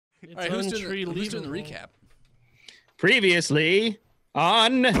It's All right, who's doing the recap? Previously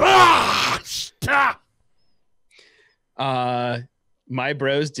on my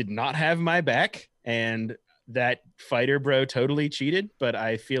bros did not have my back, and that fighter bro totally cheated, but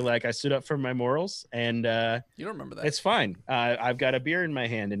I feel like I stood up for my morals, and You don't remember that. it's fine. I've got a beer in my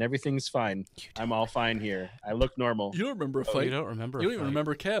hand and everything's fine. I'm all fine here. I look normal. You don't remember a fight. You don't remember. You don't even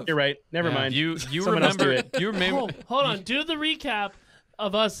remember Kev. You're right. Never mind. You Someone else do remember it. you remember Hold on. Do the recap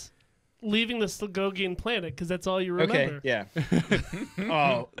of us leaving the Slagogian planet, because that's all you remember. Okay, yeah.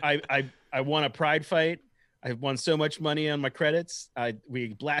 Oh, I won a pride fight. I won so much money on my credits.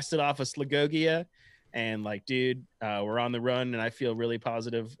 We blasted off a Slagogia, and like, dude, we're on the run, and I feel really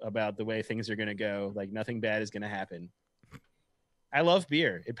positive about the way things are gonna go. Like, nothing bad is gonna happen. I love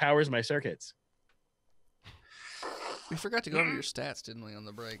beer. It powers my circuits. We forgot to go over your stats, didn't we, on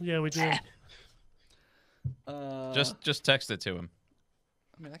the break? Yeah, we did. just text it to him.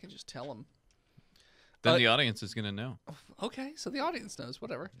 I mean, I can just tell him. Then the audience is gonna know. Okay, so the audience knows.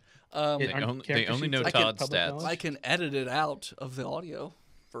 Whatever. They only know Todd's stats. I can edit it out of the audio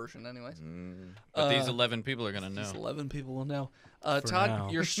version, anyways. But these 11 people are gonna know. These 11 people will know. now.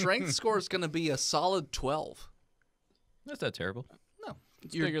 Todd, your strength score is going to be a solid 12. That's not terrible. No,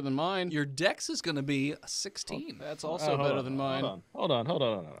 It's bigger than mine. Your dex is going to be a 16. That's also better than mine. Hold on.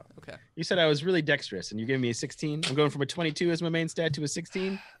 Okay. You said I was really dexterous, and you gave me a 16. I'm going from a 22 as my main stat to a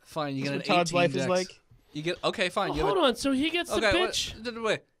 16. Fine, you get an That's what Todd's 18 life dex. is like. You get fine. You Hold on. So he gets the bitch.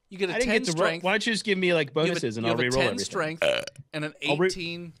 Wait. You get a I didn't 10 get to strength. Why don't you just give me like bonuses and I'll you have reroll a 10 everything? strength and an I'll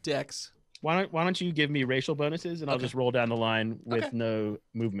 18 dex. Why don't you give me racial bonuses and I'll just roll down the line with Okay. no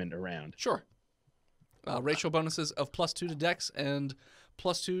movement around? Sure. Racial bonuses of +2 to dex and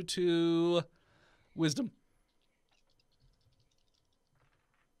 +2 to wisdom.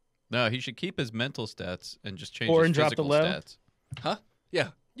 No, he should keep his mental stats and just change Or his and drop the physical low? stats. Huh? Yeah.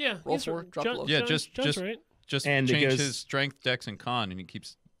 Yeah. Roll he's 4, drop John- low. Yeah, John- just John's right. Just And it change goes- his strength, dex, and con, and he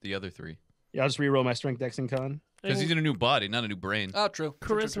keeps the other 3. Yeah, I'll just reroll my strength, dex, and con. Because And he's in a new body, not a new brain. Oh, true.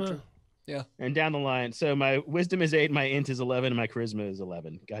 True, charisma. true. Yeah. And down the line, so my wisdom is 8, my int is 11, and my charisma is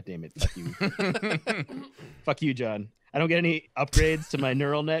 11. God damn it. Fuck you. Fuck you, John. I don't get any upgrades to my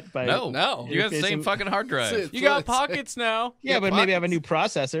neural net by No. You got the same interfacing- fucking hard drive. It's- You got it's- pockets now. Yeah, Yeah, but maybe I have a pockets. new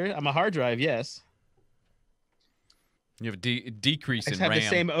processor. I'm a hard drive, yes. You have a decrease I in just have RAM. the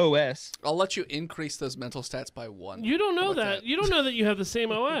same OS. I'll let you increase those mental stats by 1. You don't know How about that. You don't know that you have the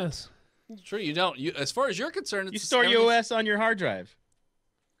same OS. Sure, you don't. You, as far as you're concerned, it's You store your everything's- OS on your hard drive.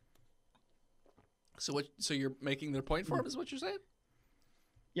 So what? So you're making their point for him? Is what you're saying?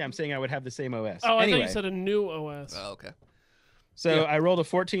 Yeah, I'm saying I would have the same OS. Oh, I anyway, thought you said a new OS. Oh, okay. so yeah. I rolled a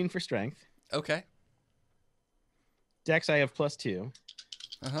 14 for strength. Okay. Dex, I have +2.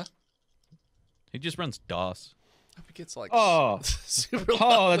 He just runs DOS. I think it's like Oh. super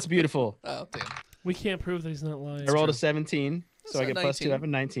Oh, that's beautiful. Oh, damn. We can't prove that he's not lying. I rolled a 17, so I That's get a +2. I 19. have a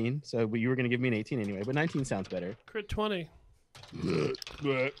 19. So you were going to give me an 18 anyway, but 19 sounds better. Crit 20.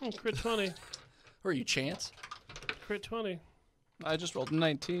 Crit 20. Or you chance? Crit 20. I just rolled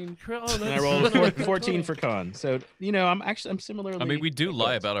 19. Crit, oh, And I that's rolled Crit 14 20. for con. So, you know, I'm similarly. I mean, we do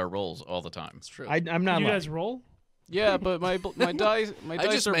lie about our rolls all the time. It's true. I'm not You lying. guys roll? Yeah, but my dice I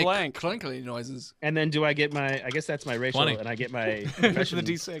just make clunkily noises. And then do I get my? I guess that's my racial, 20. and I get my the profession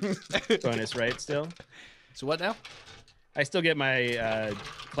D6. bonus, right? Still, So what now? I still get my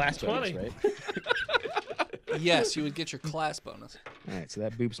class 20. bonus, right? Yes, you would get your class bonus. All right, so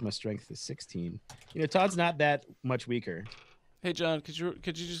that boops my strength to 16. You know, Todd's not that much weaker, Hey John, could you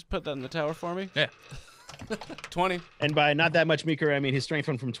just put that in the tower for me? Yeah. 20. and by not that much weaker, I mean his strength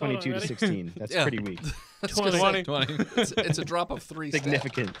went from Hold on, 22 to ready? 16. That's Yeah. pretty weak. 20. 20. It's a drop of 3 stats.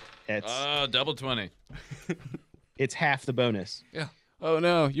 Significant. It's Oh, double 20. it's half the bonus. Yeah. Oh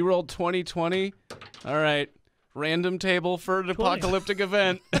no, you rolled 20. All right. Random table for an apocalyptic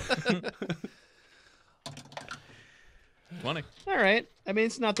event. 20. All right. I mean,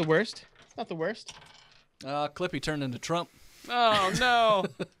 it's not the worst. It's not the worst. Clippy turned into Trump. Oh no.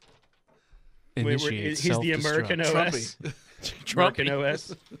 He's the American OS. American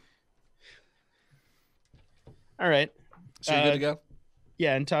OS. All right. So you're good to go?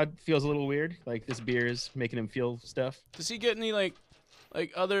 Yeah, and Todd feels a little weird. Like this beer is making him feel stuff. Does he get any like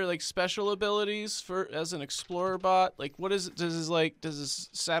other like special abilities for as an explorer bot? Like what is it? Does his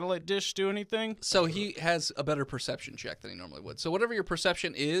satellite dish do anything? So he has a better perception check than he normally would. So whatever your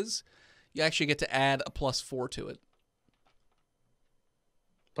perception is, you actually get to add a +4 to it.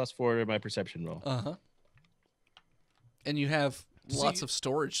 +4 to my perception roll. Uh-huh. And you have lots he- of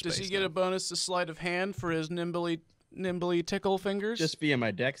storage space. Does he get now. a bonus to sleight of hand for his nimbly tickle fingers? Just via my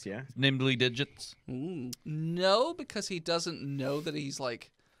dex, yeah. Nimbly digits. No, because he doesn't know that he's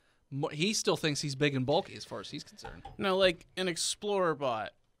like He still thinks he's big and bulky as far as he's concerned. No, like an explorer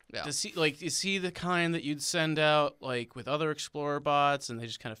bot. Yeah. Is he the kind that you'd send out like with other explorer bots and they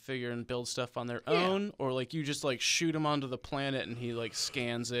just kind of figure and build stuff on their own, or like you just like shoot him onto the planet and he like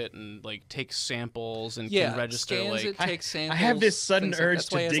scans it and like takes samples and can register scans like it, takes samples. I have this sudden things like- urge that's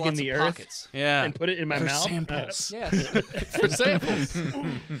to why he has dig in lots the of earth. pockets. yeah And put it in my for mouth. samples. Yes, for samples.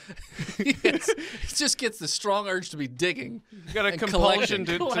 Yes. He just gets the strong urge to be digging. You got a And compulsion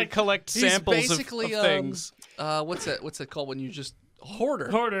to collecting. collect He's samples basically of things, what's that called when you just hoarder?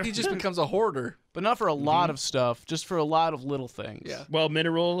 Hoarder. He just becomes a hoarder. but not for a lot of stuff, just for a lot of little things. Yeah. Well,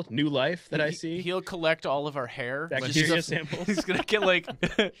 mineral, new life that I see. He'll collect all of our hair. Bacteria samples. He's gonna get like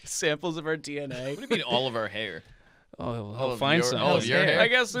samples of our DNA. What do you mean all of our hair? Oh, All I'll of find your- some. all of your hair? I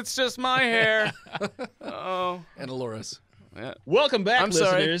guess it's just my hair. Oh, And Alora's. yeah. Welcome back, I'm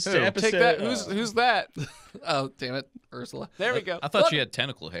sorry. listeners, to episode. Take that. Who's that? Oh, damn it, Ursula. There we go. I thought she had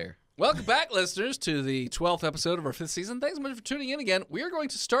tentacle hair. Welcome back, listeners, to the 12th episode of our 5th season. Thanks so much for tuning in again. We are going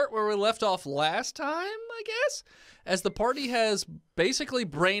to start where we left off last time, I guess, as the party has basically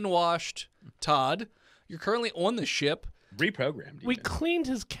brainwashed Todd. You're currently on the ship. Reprogrammed. We even. cleaned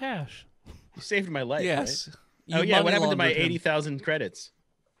his cash. You saved my life. Yes. Right? You Oh yeah. What money happened to my laundered him. 80,000 credits?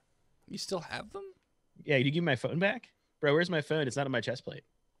 You still have them? Yeah. Did you give me my phone back, bro? Where's my phone? It's not on my chest plate.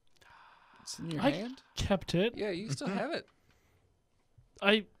 It's in your I hand? kept it. Yeah, you still have it.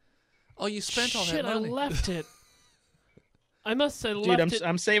 I Oh, you spent all that shit. I money. left it. I must have Dude, left it.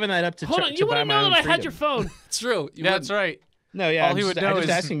 I'm saving that up to. Hold on, you buy wouldn't my know own that I had freedom. your phone. It's true. You Yeah, that's wouldn't. right. No, yeah. All he would know I'm just is,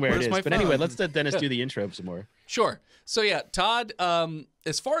 asking where it "Where's is. my But anyway, phone?" let's let Dennis do the intro some more. Sure. So yeah, Todd.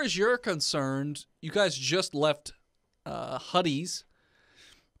 As far as you're concerned, you guys just left Huddy's.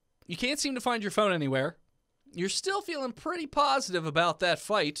 You can't seem to find your phone anywhere. You're still feeling pretty positive about that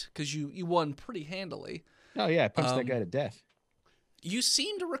fight because you won pretty handily. Oh yeah, I punched that guy to death. You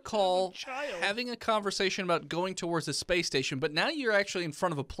seem to recall having a conversation about going towards the space station, but now you're actually in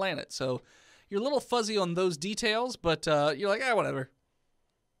front of a planet, so you're a little fuzzy on those details. But you're like, whatever.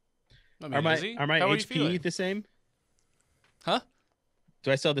 I mean, Are my is he? are my How are you HP feeling? the same? Huh?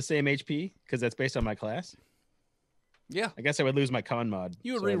 Do I still have the same HP? Because that's based on my class. Yeah. I guess I would lose my con mod.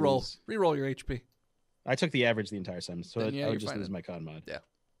 You would so I'd re-roll. lose- Re-roll your HP. I took the average the entire time, so Then, yeah, I you're would just fine lose then. my con mod. Yeah.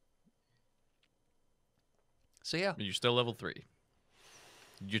 So yeah. You're still level 3.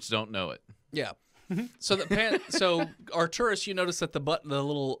 You just don't know it. Yeah. So so Arturus, you notice that the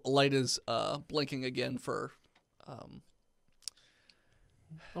little light is blinking again for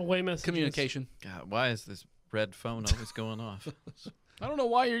Away messages. communication. God, why is this red phone always going off? I don't know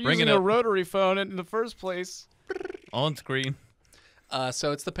why you're Bring using it a up. rotary phone in the first place. On screen.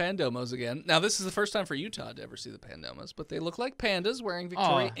 So it's the Pandomos again. Now this is the first time for you, Todd, to ever see the Pandomos, but they look like pandas wearing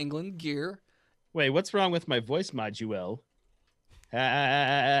Victoria Aw. England gear. Wait, what's wrong with my voice module?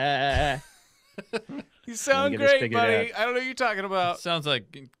 Ah. You sound get this great, figured buddy. I don't know what you're talking about. Sounds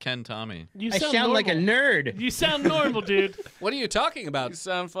like Ken Tommy. You I sound like a normal. nerd. You sound normal, dude. What are you talking You about?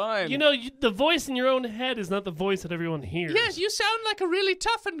 sound fine. You know, the voice in your own head is not the voice that everyone hears. Yes, you sound like a really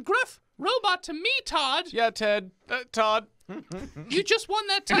tough and gruff robot to me, Todd. Yeah, Ted. Todd. You just won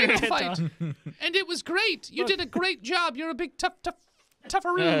that title Ted fight, Todd. and it was great. You did a great job. You're a big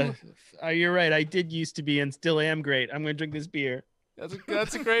tougharoo. You're right. I did used to be and still am great. I'm going to drink this beer.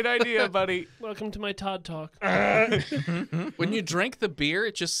 That's a great idea, buddy. Welcome to my Todd talk. When you drink the beer,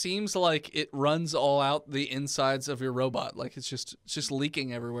 it just seems like it runs all out the insides of your robot. Like it's just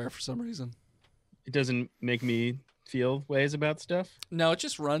leaking everywhere for some reason. It doesn't make me feel ways about stuff. No, it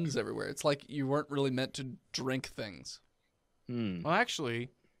just runs everywhere. It's like you weren't really meant to drink things. Well, actually,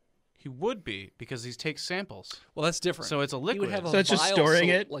 he would be because he takes samples. Well, that's different. So it's a You liquid. would have a So it's just vial storing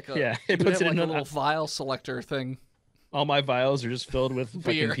it? Like Yeah, it it puts puts it like in a a- little vial selector thing. All my vials are just filled with fucking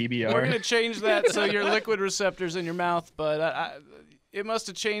Beer. PBR. We're gonna change that so your liquid receptors in your mouth, but it must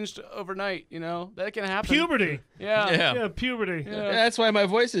have changed overnight. You know that can happen. Puberty. Yeah. Yeah, puberty. Yeah. That's why my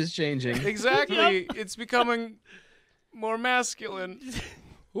voice is changing. Exactly. It's becoming more masculine.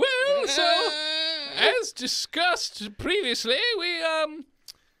 Well, so as discussed previously, we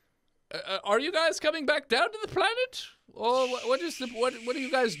are you guys coming back down to the planet, or what is the what do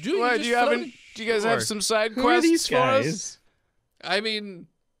you guys do? Why, You do just floating? you guys have some side Who are quests these for us? guys? I mean,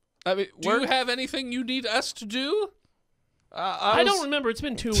 Do you have anything you need us to do? I don't remember. It's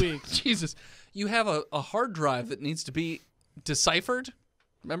been 2 weeks. Jesus, you have a hard drive that needs to be deciphered.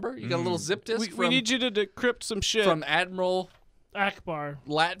 Remember, you got a little zip disk. We need you to decrypt some shit. from Admiral Akbar.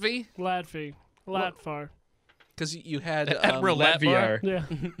 Latvy, Latfar. because you had Admiral VR.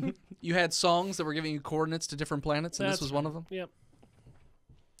 Yeah. you had songs that were giving you coordinates to different planets, and this That's was one of them. Yep.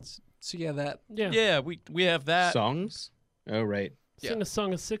 So yeah, that Yeah. Yeah, we have that. Songs? Oh, right. Sing a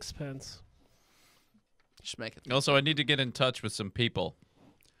song of sixpence. Just make it. Also, I need to get in touch with some people.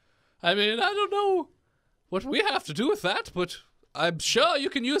 I mean, I don't know what we have to do with that, but I'm sure you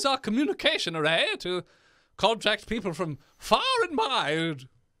can use our communication array to contact people from far and wide.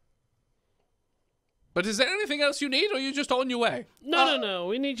 But is there anything else you need, or are you just on your way? No.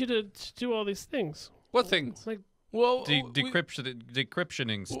 We need you to do all these things. What things? It's like, Well,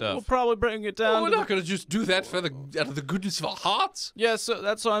 Decryptioning stuff. we'll probably bring it down. Oh, we're to not going to just do that for out of the goodness of our hearts. Yeah, so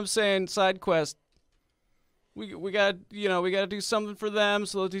that's what I'm saying. Side quest. We got to do something for them,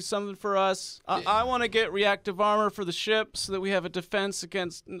 so they'll do something for us. I want to get reactive armor for the ship so that we have a defense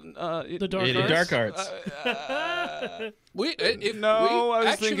against the dark The arts. dark arts. I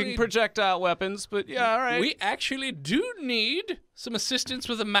was thinking projectile weapons, but yeah, all right. We actually do need some assistance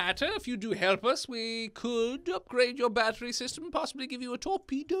with the matter. If you do help us, we could upgrade your battery system and possibly give you a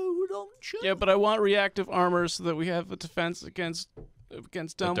torpedo launcher. Yeah, but I want reactive armor so that we have a defense against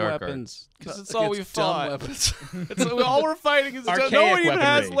dumb dark weapons. Because it's all we Against dumb fought. weapons. It's all we're fighting is Archaic no one even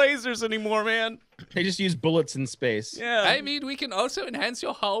has weaponry. lasers anymore, man. They just use bullets in space. Yeah. I mean, we can also enhance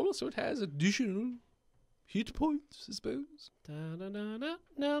your hull so it has additional hit points, I suppose.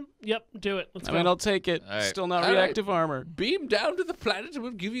 Da-da-da-da-da. Yep, do it. Let's I go. mean, I'll take it. All right. Still not All right. reactive armor. Beam down to the planet and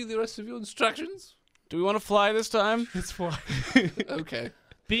we'll give you the rest of your instructions. Do we want to fly this time? It's fine. Okay.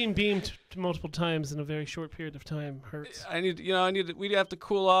 Being beamed multiple times in a very short period of time hurts. We'd have to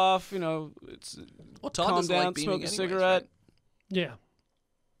cool off, it's Well, Todd calm doesn't down, like beaming smoke a anyways, cigarette. right? Yeah.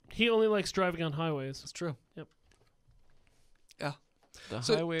 He only likes driving on highways. That's true. Yep. Yeah. The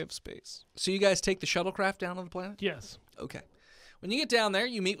So- highway of space. So you guys take the shuttlecraft down on the planet? Yes. Okay. When you get down there,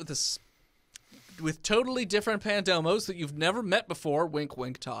 you meet with totally different Pandomos that you've never met before. Wink,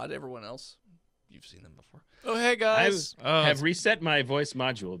 wink, Todd. Everyone else, you've seen them before. Oh, hey, I guys. have reset my voice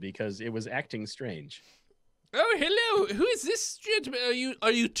module because it was acting strange. Oh, hello. Who is this gentleman?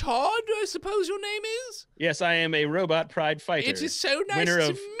 Are you Todd, I suppose your name is? Yes, I am a robot pride fighter. It is so nice winner to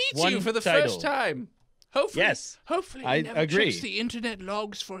of meet one you for the title. first time. Hopefully, Yes, Hopefully, I he never agree. checks the internet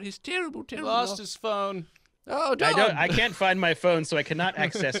logs for his terrible, He terrible. lost his phone. Oh, Don. I can't find my phone, so I cannot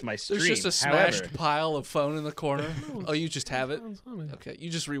access my stream. There's just a smashed However, pile of phone in the corner. Oh, you just have it. Sounds funny. Okay,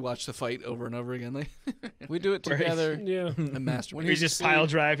 you just rewatch the fight over and over again, like We do it Where he- together. Yeah. a master. When we he's just asleep. pile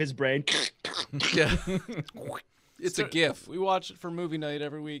drive his brain. Yeah, it's a GIF. We watch it for movie night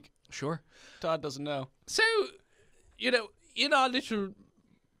every week. Sure. Todd doesn't know. So, in our little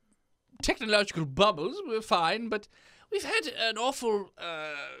technological bubbles, we're fine, but we've had an awful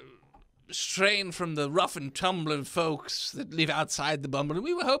strain from the rough and tumbling folks that live outside the bumble, and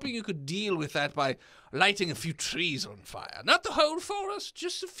we were hoping you could deal with that by lighting a few trees on fire. Not the whole forest,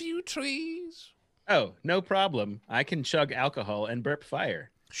 just a few trees. Oh, no problem. I can chug alcohol and burp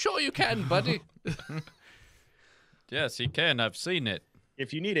fire. Sure you can, buddy. Yes, he can. I've seen it.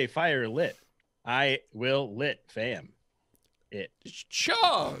 If you need a fire lit, I will lit, fam. It.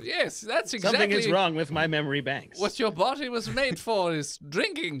 Sure, yes, that's exactly Something is wrong with my memory banks. what your body was made for, is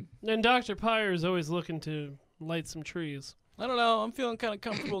drinking. And Dr. Pyre is always looking to light some trees. I don't know. I'm feeling kind of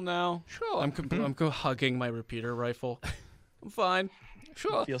comfortable now. Sure, I'm hugging my repeater rifle. I'm fine.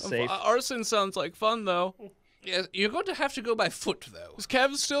 sure. Feel safe. Arson sounds like fun, though. Yes, you're going to have to go by foot, though. Is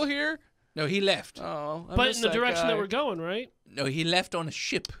Kev still here? No, he left. Oh, I But miss in the that direction guy. that we're going, right? No, he left on a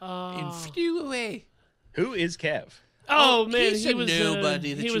ship and flew away. Who is Kev? Oh, man, he's he a was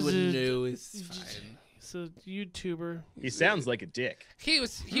nobody that he you was wouldn't a, know. It's fine. He's a YouTuber. He sounds like a dick. He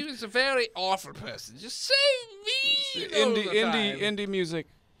was a very awful person, just so mean. all the time. Indie music.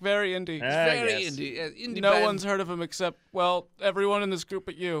 Very indie. Very yes. indie No band. one's heard of him except, well, everyone in this group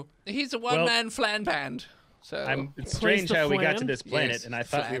but you. He's a one-man flan band. So It's strange the how we got to flan? this planet, Yes, and I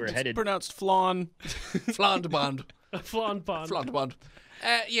thought we were flan. headed. Pronounced flan. Flandband. Flan Bond. Flandband.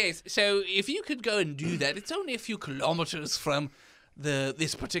 Yes. So if you could go and do that, it's only a few kilometers from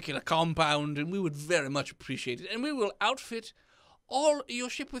this particular compound, and we would very much appreciate it. And we will outfit all your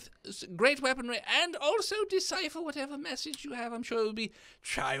ship with great weaponry, and also decipher whatever message you have. I'm sure it will be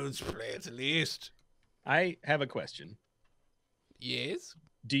child's play at least. I have a question. Yes.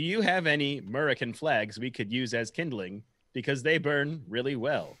 Do you have any American flags we could use as kindling? Because they burn really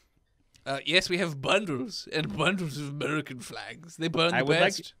well. Yes, we have bundles and bundles of American flags. They burn I the would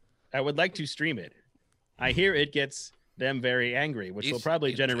best. I would like to stream it. I hear it gets them very angry, which will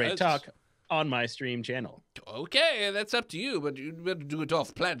probably It generate does. talk on my stream channel. Okay, that's up to you, but you'd better do it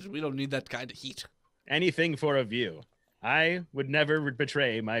off planet. We don't need that kind of heat. Anything for a view. I would never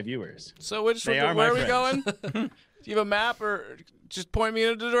betray my viewers. So They are where my are we going? Do you have a map, or just point me in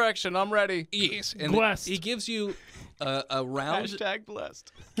a direction? I'm ready. Yes, and Blessed. he gives you a round Hashtag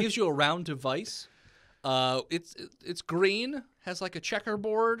blessed. gives you a round device, It's green, has like a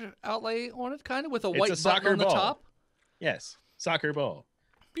checkerboard outlay on it, kind of with a white a button soccer on the ball. top. Yes, soccer ball.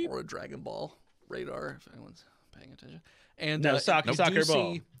 Or a Dragon Ball radar, if anyone's paying attention. And No, you soccer do ball.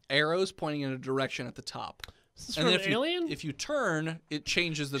 see arrows pointing in a direction at the top. Is this And from then Alien? if you turn, it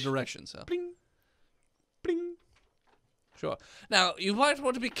changes the direction. So, Bling. Bling. sure. Now you might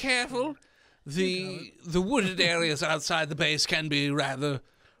want to be careful. The wooded areas outside the base can be rather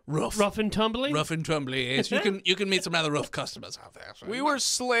rough, Rough and tumbly? rough and tumbly. Yes, you can meet some rather rough customers out there. So We were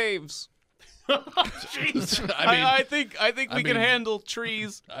slaves. Jeez. I think we can mean- handle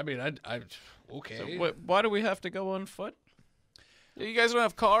trees. I mean, I okay. Why do we have to go on foot? You guys don't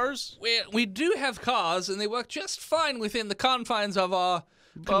have cars? We do have cars, and they work just fine within the confines of our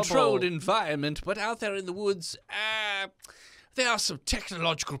Bubble. controlled environment. But out there in the woods, there are some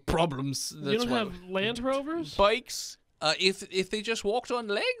technological problems. You That's don't why. have Land Rovers? Bikes? If they just walked on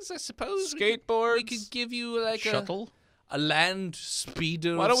legs, I suppose we Skateboards? could give you like Shuttle? a land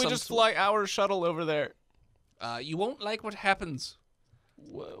speeder. Why don't of we some just sort. fly our shuttle over there? You won't like what happens.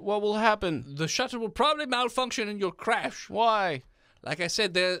 What will happen? The shuttle will probably malfunction and you'll crash. Why? Like I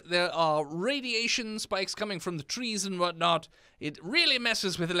said, there are radiation spikes coming from the trees and whatnot. It really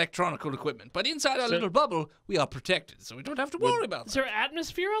messes with electronical equipment. But inside our little bubble, we are protected, so we don't have to worry about Is that. there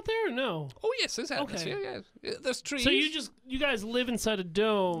atmosphere out there or no? Oh yes, there's atmosphere. Yeah, there's trees. So you guys live inside a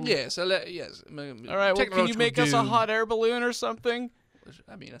dome. Yes, yes. All right, well, can you make us a hot air balloon or something?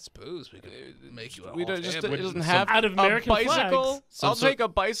 I mean, I suppose we could make you a We hot don't, just, air it balloon. doesn't have Out of American a bicycle. flags. I'll Some take a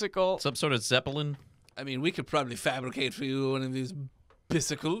bicycle. Some sort of Zeppelin? I mean, we could probably fabricate for you one of these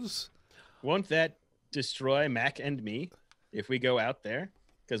bicycles. Won't that destroy Mac and me if we go out there?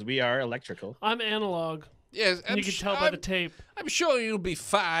 Because we are electrical. I'm analog. Yes, You can tell by the tape. I'm sure you'll be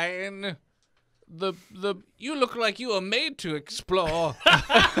fine. The You look like you are made to explore.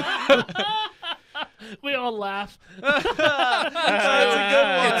 We all laugh.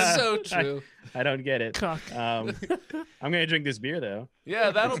 It's so true. I don't get it. Cock. I'm gonna drink this beer though.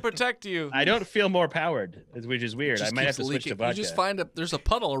 yeah, that'll protect you. I don't feel more powered, which is weird. I Just might have keeps to switch to leaking. vodka. You just find there's a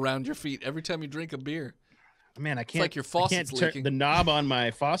puddle around your feet every time you drink a beer. Man, I can't. like your I faucet's can't turn- leaking. The knob on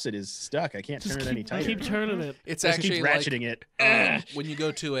my faucet is stuck. I can't turn it any tighter. Keep turning it. It's Just actually keep like ratcheting it. when you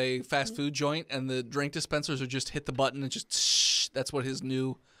go to a fast food joint and the drink dispensers are just hit the button and just that's what his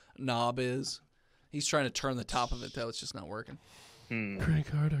new knob is. He's trying to turn the top of it though. It's just not working. Crank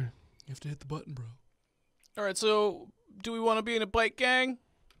harder. You have to hit the button, bro. All right, so do we want to be in a bike gang?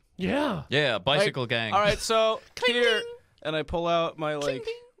 Yeah. Yeah, bicycle gang. All right, so here, and I pull out my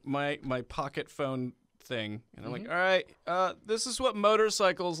my pocket phone thing, and I'm like, all right, this is what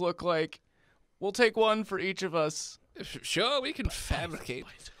motorcycles look like. We'll take one for each of us. Sure, we can fabricate.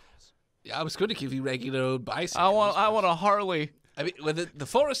 Yeah, I was going to give you regular old bicycles. I want a Harley. I mean, well, the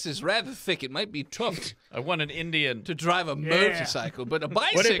forest is rather thick. It might be tough I want an Indian. to drive a motorcycle, but a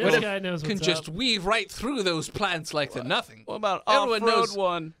bicycle This guy knows can what's just up. weave right through those plants like they're nothing. What about Everyone off-road knows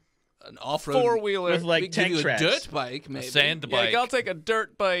one? An off-road Four-wheeler. With we like give tank you a tracks. dirt bike, maybe. Sand Yeah, bike. I'll take a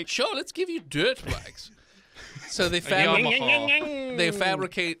dirt bike. Sure, let's give you dirt bikes. So they Yamaha. they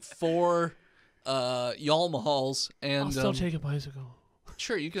fabricate 4 Yamahas, and I'll still take a bicycle.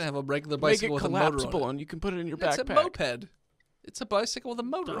 sure you can have a regular Make it bicycle with a motor collapsible, on and you can put it in your it. It's a backpack. moped. It's a bicycle with a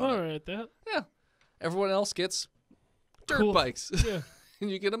motor I'm on all it. right at that. Yeah. Everyone else gets dirt Cool. bikes, Yeah.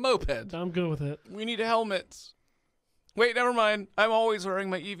 and you get a moped. I'm good with it. We need helmets. Wait, never mind. I'm always wearing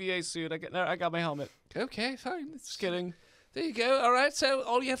my EVA suit. I got my helmet. Okay, fine. Just kidding. There you go. All right. So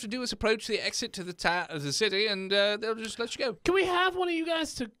all you have to do is approach the exit to the city, and they'll just let you go. Can we have one of you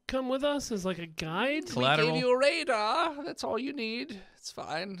guys to come with us as like a guide? We Collateral. gave you a radar. That's all you need. It's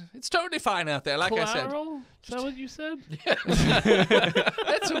fine. It's totally fine out there. Like Collateral? Is that what you said? I said,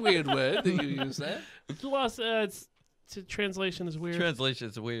 that's a weird word that you use there. Lost. Translation is weird. Translation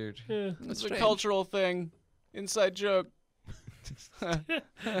is weird. Yeah. It's a strange. cultural thing. Inside joke.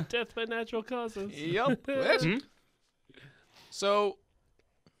 Death by natural causes. Yup. What? So,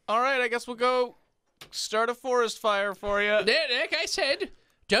 all right, I guess we'll go start a forest fire for you. Like I said,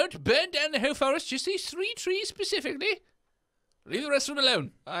 don't burn down the whole forest. Just these 3 trees specifically. Leave the rest of them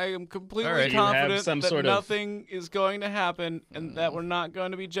alone. I am completely All right. You have confident some that sort of- nothing is going to happen and that we're not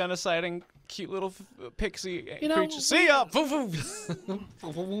going to be genociding cute little pixie creatures. See ya!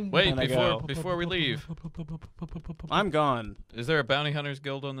 Wait, And I go. before we leave, I'm gone. is there a bounty hunters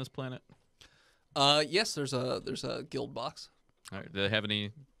guild on this planet? Yes, there's a guild box. All right, do they have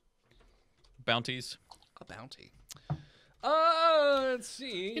any bounties? A bounty. Let's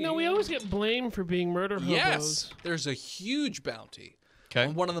see. You know, we always get blamed for being murder hobos. Yes, there's a huge bounty Okay.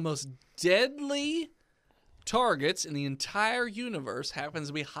 on one of the most deadly targets in the entire universe happens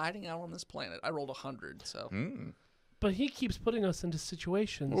to be hiding out on this planet. I rolled 100, so. But he keeps putting us into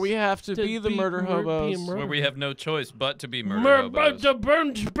situations. We have to be the murder hobos. Where we have no choice but to be murder hobos.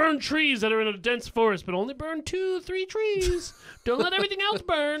 Burn trees that are in a dense forest, but only burn 2-3 trees. Don't let everything else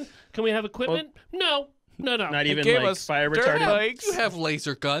burn. Can we have equipment? No. Not even gave like us fire dirt retardant. bikes. You have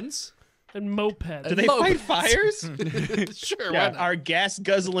laser guns. And mopeds. Do they fight fires? Sure, Yeah, why not? our gas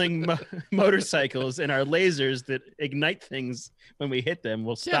guzzling motorcycles and our lasers that ignite things when we hit them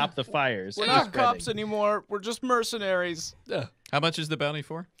will stop the fires. We're from not spreading. cops anymore. We're just mercenaries. How much is the bounty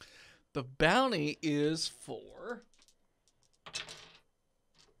for? The bounty is for...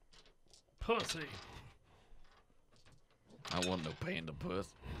 Pussy. I want no panda puss.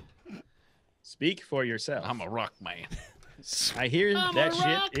 Speak for yourself. I'm a rock man. I hear I'm that a shit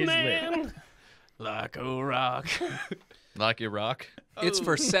rock is man. lit. Like a rock. Like your rock? It's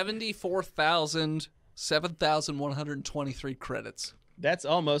for 7,123 credits. That's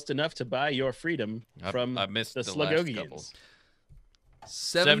almost enough to buy your freedom from I missed the the last couple. Slugogians.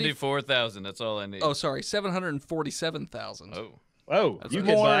 74,000. That's all I need. Oh, sorry, 747,000. Oh. Oh, That's you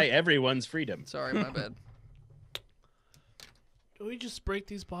could more. buy everyone's freedom. Sorry, my bad. Do we just break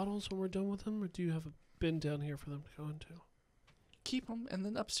these bottles when we're done with them, or do you have a bin down here for them to go into? Keep them, and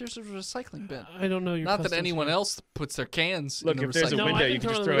then upstairs is a recycling bin. I don't know your Not that customs anyone here. else puts their cans Look, in the if there's a recycling window, I you can can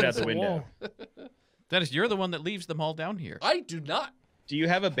just them throw it out against the window. wall. Dennis, you're the one that leaves them all down here. I do not. Do you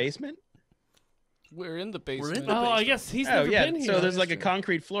have a basement? We're in the basement. in the Oh, I guess he's Oh, never yeah. been here. So there's like a That's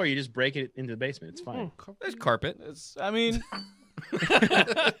concrete floor. You just break it into the basement. It's fine. There's carpet. I mean,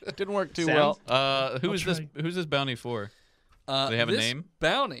 didn't work too Sounds- well. Who's this? try. Who's this bounty for? They have a this name?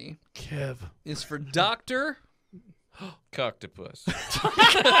 Bounty true. Kev. is for Dr. Coctopus.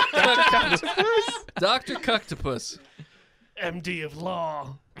 Dr. Cuctopus. MD of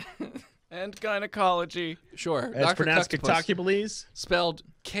law. And gynecology. Sure. As Dr. pronounced Cuctopus. Coctopus. Spelled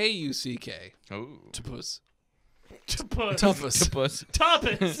K-U-C-K. Oh. Topus. Tupus. Topus. Topus.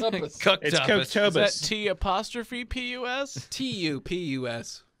 Tuppence. Topus. It's Coctopus. Is that Coctopus. T apostrophe P-U-S?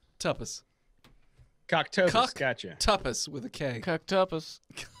 T-U-P-U-S. Tupus. Coctopus. Cuck. Gotcha. Tupus with a K. Coctopus.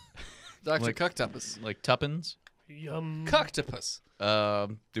 Dr. Like- Cuctopus. Like tuppence. Yum. Cuctopus.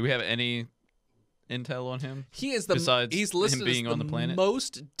 Do we have any intel on him? He is the Besides he's listed him being as on the planet?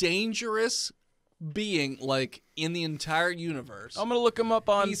 most dangerous being like in the entire universe. I'm going to look him up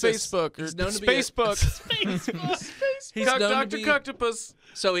on He's a- Facebook or he's known to be a- Facebook. He's known to Dr. be- Coctopus.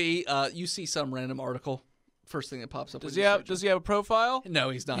 So he you see some random article first thing that pops up. Does when he you have search Does it. he have a profile? No,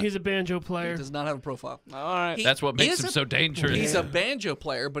 he's not. He's a banjo He player. does not have a profile. All right. He That's what makes is him a- so dangerous. He's a banjo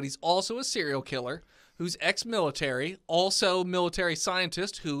player, but he's also a serial killer who's ex-military, also military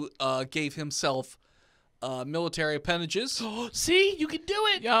scientist who gave himself military appendages. See, you can do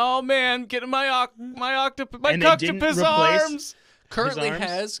it. Oh man, get my octopus, my And they didn't coctopus replace- arms. Currently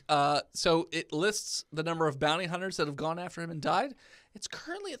arms? has so it lists the number of bounty hunters that have gone after him and died. It's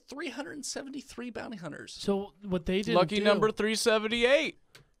currently at 373 bounty hunters. So what they didn't Lucky do, number 378.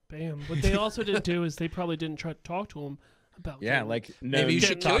 Bam. What they also didn't do is they probably didn't try to talk to him about. Yeah, getting- like Maybe you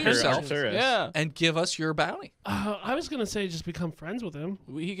should kill Talker yourself. Arthurus. Yeah, And give us your bounty. I was gonna say just become friends with him.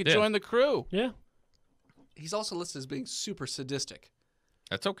 he could Yeah. join the crew. Yeah. He's also listed as being super sadistic.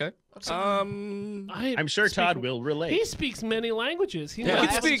 That's okay. I'm sure Todd will relate. He speaks many languages. He He knows can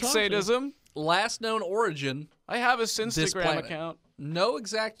how to speak talk to sadism. Last known origin, I have a This Instagram planet. account. no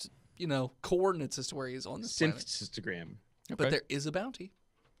exact, coordinates as to where he is on this planet. Synthstagram. But there is a bounty.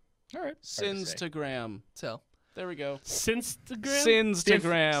 All right. say. Sinstagram. So There we go. Synstagram?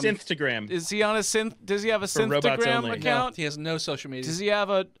 Sinstagram. Synthstagram. Is he on a synth? Does he have a For robots Synstagram only. no, account? he has no social media. Does he have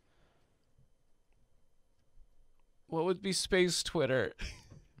a? What would be space Twitter?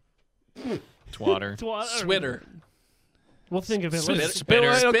 Twatter. Switter. We'll think of it Spitter. later.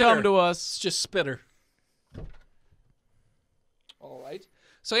 Spitter. It'll come Spitter. to It's us. just Spitter. All right.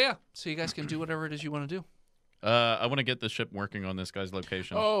 So yeah, so you guys can do whatever it is you want to do. I want to get the ship working on this guy's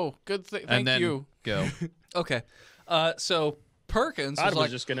location. Oh, good thing. and Thank then you. go. Okay. So Perkins Todd is was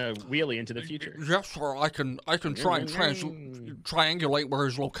like, just gonna wheelie into the future. yes, sir. I can try and triangulate where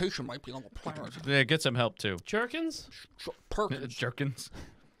his location might be on the planet. Yeah, get some help too. Jerkins? Perkins. Jerkins.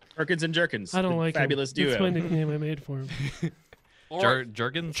 Perkins and Jerkins. I don't the like fabulous him. That's my duo. nickname I made for him. All right.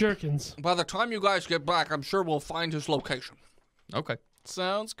 Jerkins? Jerkins. By the time you guys get back, I'm sure we'll find his location. Okay.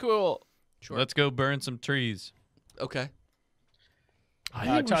 Sounds cool. Sure. Let's go burn some trees. Okay. I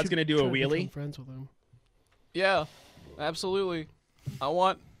think we Todd's should gonna do a try to become wheelie. friends with him. Yeah, absolutely. I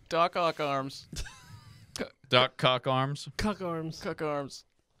want Doc Ock arms. Doc cock arms. Cuck arms. Cuck arms.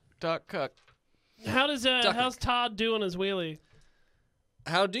 Doc Cuck. How does Duck. how's Todd doing his wheelie?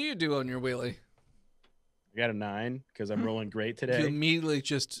 How do you do on your wheelie? I got a 9 because I'm rolling great You today. immediately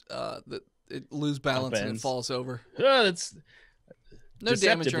just it lose balance and it Upends. falls over. Oh, that's No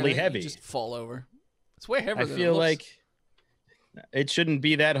damage or deceptively anything. heavy. You just fall over. It's way heavier I than feel it looks. like it shouldn't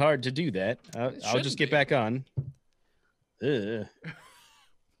be that hard to do that. I'll shouldn't just get be. back on. Ugh.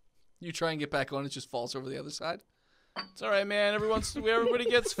 You try and get back on, it just falls over the other side. It's all right, man. Everybody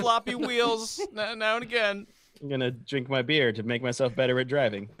gets floppy wheels now and again. I'm gonna drink my beer to make myself better at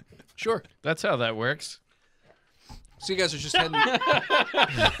driving. Sure. That's how that works. So you guys are just heading.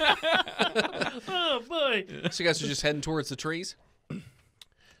 Oh boy. So you guys are just heading towards the trees.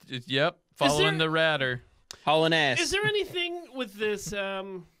 Yep, following the radar. Hauling ass. Is there anything with this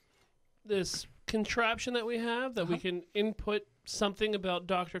this contraption that we have that we can input something about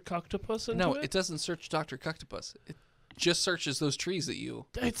Dr. Coctopus into No, it? it doesn't search Dr. Coctopus. It just searches those trees that you.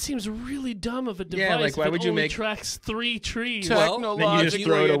 It seems really dumb of a device. Yeah, like, why if would it you only make- tracks 3 trees. Well, Technologically then you just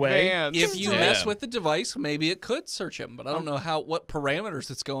throw it away? advanced. If you Yeah. mess with the device, maybe it could search him, but I don't know what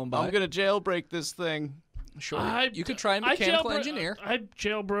parameters it's going by. I'm gonna jailbreak this thing. Sure. You could try and mechanical engineer. I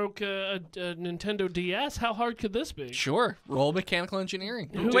jailbroke a Nintendo DS. How hard could this be? Sure. Roll mechanical engineering.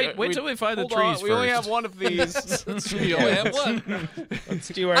 Wait till we find the Hold trees on, first. we only have one of these. You only have one. Let's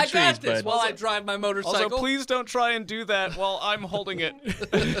do our I trees, got this bud. while I drive my motorcycle. Also, please don't try and do that while I'm holding it.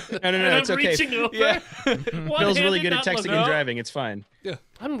 No, And it's I'm okay. reaching over. Yeah. Bill's really good at texting and No. driving. It's fine.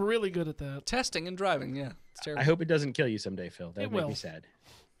 I'm really good at that. Testing and driving, yeah. It's terrible. I hope it doesn't kill you someday, Phil. That It would make will. me sad.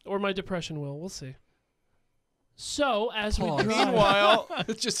 Or my depression will. We'll see. So, as we Pause. drive... Meanwhile,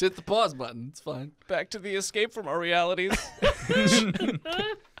 Just hit the pause button. It's fine. back to the escape from our realities.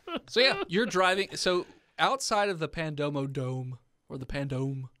 So yeah, you're driving. So outside of the Pandomo Dome or the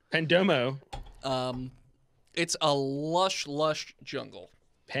Pandome, Pandomo. it's a lush jungle.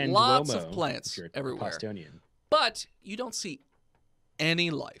 Panduomo. Lots of plants if you're everywhere. Bostonian. But you don't see any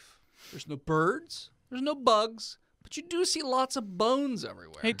life. There's no birds. There's no bugs. But you do see lots of bones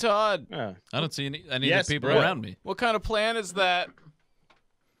everywhere. Hey, Todd, Oh, I don't see any Yes, of the people bro. around me. what kind of plan is that?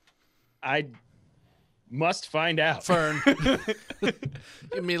 I must find out. Fern.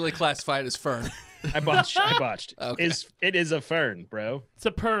 Immediately classified as fern. I botched. Okay. It is a fern, bro. It's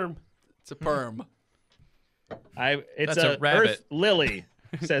a perm. It's a perm. It's That's a rabbit. earth lily.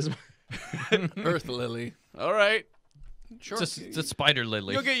 Says Earth lily. All right, Sure. It's a spider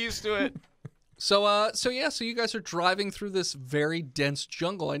lily. you'll get used to it. So you guys are driving through this very dense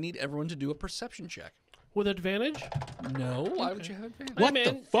jungle. I need everyone to do a perception check. With advantage? No, why would you have advantage? What Hey,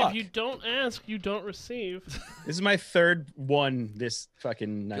 the man, fuck? If you don't ask, you don't receive. this is my third one this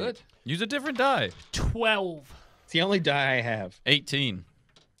fucking night. Good. Use a different die. 12. It's the only die I have. 18.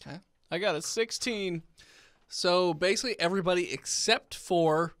 Okay. I got a 16. So basically, everybody except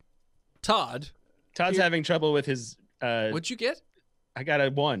for Todd. Todd's having trouble with his. What'd you get? I got a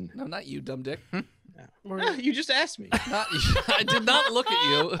 1. No, not you, dumb dick. You just asked me. Not I did not look at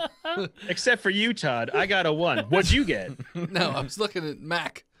you. Except for you, Todd. I got a 1. What'd you get? No, I was looking at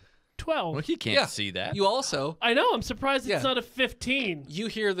Mac. 12. Well, he can't Yeah. see that. You also, I know. I'm surprised Yeah. it's not a 15. you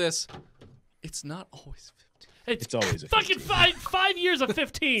hear this. It's not always 15. It's always a fucking 15. 5 years of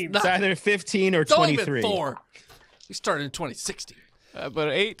 15. It's either 15 or It's only 23. been 4. We started in 2016. But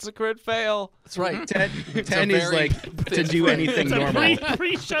 8's a crit fail. That's right. 10 is very like to thin do frame. anything It's a normal.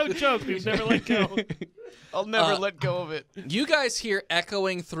 pre-show joke we've never let go. I'll never let go of it. You guys hear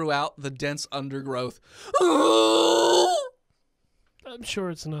echoing throughout the dense undergrowth. I'm sure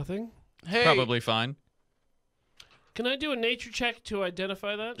it's nothing. Hey, Probably fine. Can I do a nature check to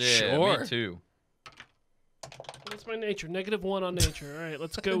identify that? Yeah, Sure. me too. What's my nature? -1 on nature. All right,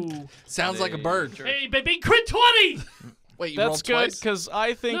 let's go. Sounds like a bird. Hey, baby, crit 20! Wait, you that's rolled good twice? because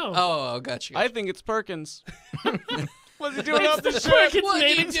I think No. Oh, got you. I think it's Perkins. What's he doing up the It's ship? Perkins, What are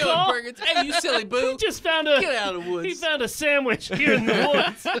you Nathan's doing, call. Perkins? Hey, you silly boo. He just found a Get out of the he woods. found a sandwich here in the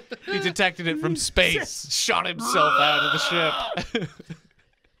woods. He detected it from space, shot himself out of the ship.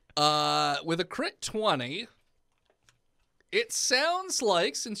 With a crit 20, it sounds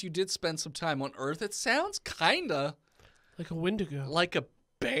like, since you did spend some time on Earth, it sounds kinda Like a Wendigo. like a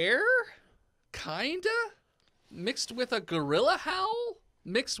bear? Kinda? Mixed with a gorilla howl?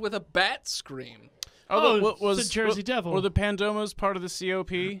 Mixed with a bat scream? Oh, it's a Jersey Devil. Were the Pandomos part of the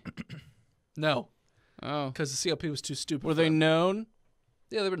COP? No, Oh. because the COP was too stupid. Were for they them. known?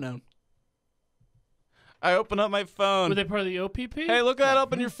 Yeah, they were known. I open up my phone. Were they part of the OPP? Hey, look that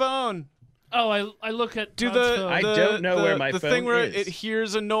up on your phone. Oh, I look at Do Todd's the phone. I don't know where my the phone thing where is. it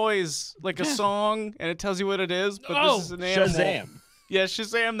hears a noise like a song and it tells you what it is, but Oh, this is an animal. Shazam. Yeah,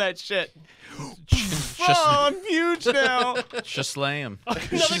 Shazam that shit. Just I'm huge now. slam.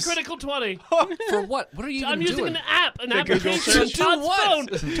 Another critical 20. For what? What are you even I'm using doing? an app, an Google application on search. Todd's Do what?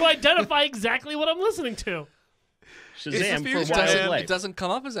 phone to identify exactly what I'm listening to. Shazam future, for man. wildlife. It doesn't come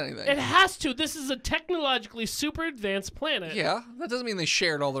up as anything. It has to. This is a technologically super advanced planet. Yeah, that doesn't mean they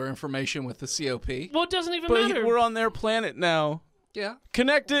shared all their information with the COP. Well, it doesn't even But matter. we're on their planet now. Yeah.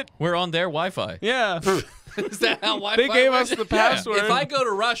 Connect it. We're on their Wi-Fi. Yeah. Is that how Wi-Fi They gave works? us the password. If I go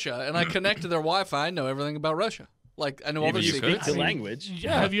to Russia and I connect to their Wi-Fi, I know everything about Russia. Like, I know all If their you secrets. speak the language.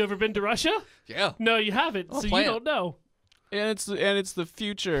 Yeah. Have you ever been to Russia? Yeah. No, you haven't. Oh, So plan. you don't know. and it's the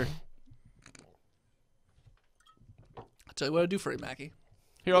future. I'll tell you what I do for you, Mackie.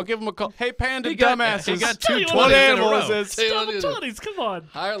 Here, I'll give him a call. Hey, Panda He got dumbasses. 2 20s What in a animal row. is this? Tell you what I Double do. 20s, come on.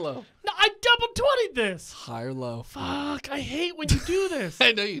 High or low? No, I double 20'd this. High or low? Fuck, I hate when you do this.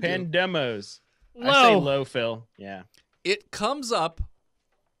 I know you do. Pandomos. I Low. say low, Phil. Yeah. It comes up.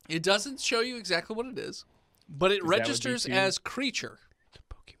 It doesn't show you exactly what it is, but it Is that what registers you see? as creature.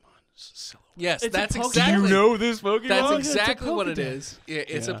 Pokemon silhouette. Yes, It's a that's Pokemon. exactly. Do you know this Pokemon? That's it's a exactly what it Pokedex. is. Yeah,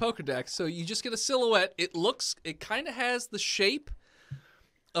 it's a Yeah. Pokedex. So you just get a silhouette. It kind of has the shape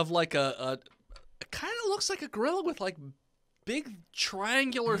of like it kind of looks like a gorilla with like big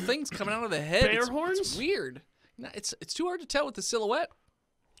triangular things coming out of the head. Bear It's horns? weird. No, it's too hard to tell with the silhouette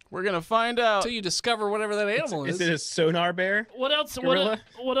We're gonna find out. until you discover whatever that animal Is is. it a sonar bear? What else? Gorilla?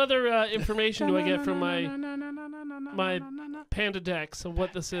 What other information do I get from my Panda Dex of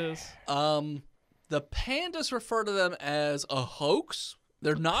what this is? The pandas refer to them as a hoax.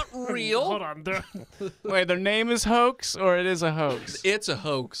 They're not real. Hold on. Wait, their name is hoax, or it is a hoax? It's a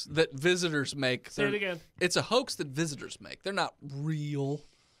hoax that visitors make. Say it again. It's a hoax that visitors make. They're not real.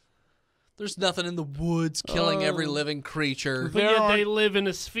 There's nothing in the woods killing every living creature. But There yet aren't- they live in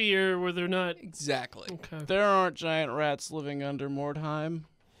a sphere where they're not. Exactly. Okay. There aren't giant rats living under Mordheim.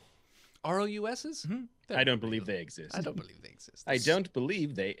 ROUSs? I don't believe they exist. I don't believe they exist. I don't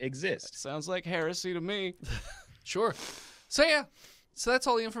believe they exist. Sounds like heresy to me. Sure. So yeah. So that's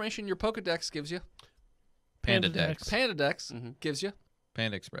all the information your Pokedex gives you. Panda Pandadex. Dex. Pandadex gives you.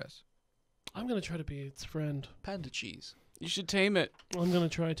 Panda Express. I'm gonna try to be its friend. Panda cheese. You should tame it. I'm gonna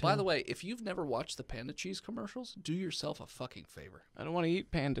try to. By the way, if you've never watched the Panda cheese commercials, do yourself a fucking favor. I don't want to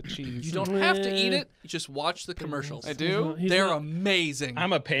eat panda cheese. You don't have to eat it. You just watch the commercials. I do? They're amazing.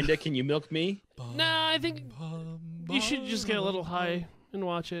 I'm a panda. Can you milk me? Nah, I think you should just get a little high and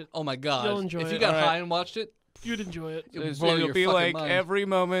watch it. Oh my god! You'll enjoy if you it. got Alright. high and watched it, You'd enjoy it. it'll blow It'll your be fucking like mind. every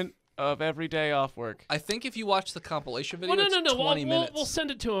moment of every day off work. I think if you watch the compilation video, Well, no. it's 20 minutes. We'll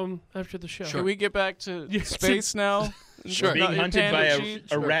send it to him after the show. Can we get back to Yes. space now? Sure. We're being Not your hunted panda by a cheese?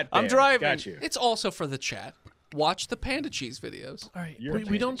 rat bear. I'm driving. Got you. It's also for the chat. Watch the Panda Cheese videos. All right. You're a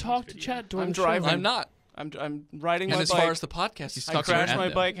We don't Panda talk Cheese to video. chat during I'm the show. driving. I'm not. I'm riding And my as bike. far as the podcast is I talks crash about my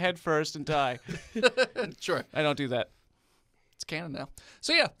them. bike head first and die. Sure. I don't do that. It's canon now.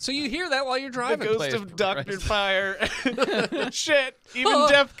 So yeah. So you hear that while you're driving. The Play ghost it of for Dr. Christ. Fire. Shit. Even Oh,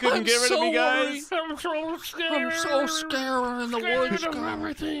 Death couldn't I'm get rid of so me, guys. I'm so scared. I'm so scared in the Scared woods. of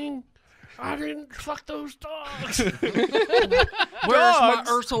everything. I didn't fuck those dogs. Where's my Dogs.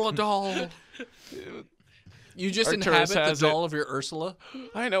 Ursula doll? You just Arcturus inhabit the has doll of your Ursula?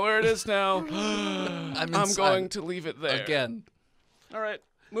 I know where it is now. I'm I'm going to leave it there. Again. All right.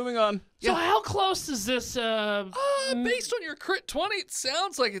 Moving on. So how close is this? Based on your crit 20, it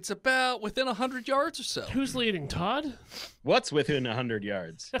sounds like it's about within 100 yards or so. Who's leading? Todd? What's within 100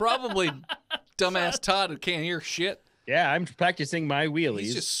 yards? Probably dumbass Todd who can't hear shit. Yeah, I'm practicing my wheelies.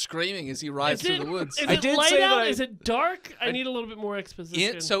 He's just screaming as he rides through the woods. Is I it did light say that out? I- Is it dark? I need a little bit more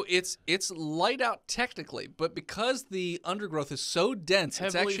exposition. So it's light out technically, but because the undergrowth is so dense,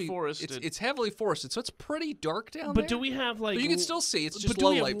 it's Heavily actually forested. It's heavily forested, so it's pretty dark down but there. do we have like? But you can still see. It's just but do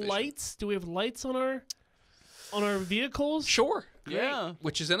low we have light vision. lights? Do we have lights on our vehicles? Sure. Yeah.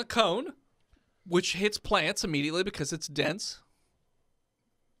 Which is in a cone, which hits plants immediately because it's dense.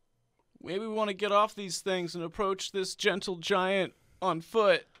 Maybe we want to get off these things and approach this gentle giant on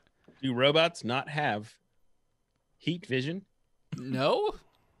foot. Do robots not have heat vision? No.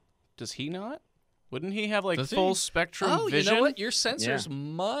 Does he not? Wouldn't he have like Does he? full spectrum Oh, vision? you know what? Your sensors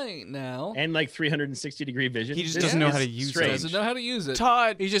might now. And like 360-degree vision? He just This doesn't know is how to use it. strange. Doesn't know how to use it.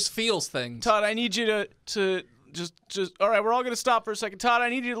 Todd, He just feels things. Todd, I need you to just all right, we're all going to stop for a second. Todd, I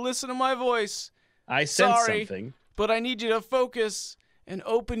need you to listen to my voice, I sense Sorry. something. but I need you to focus and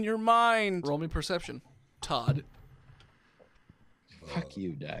open your mind. Roll me perception. Todd. Fuck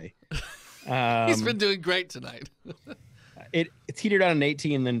you, Die. He's been doing great tonight. It teetered on an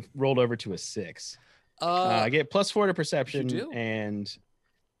 18 and then rolled over to a 6. I get +4 to perception, You do? and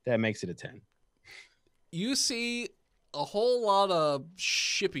that makes it a 10. You see a whole lot of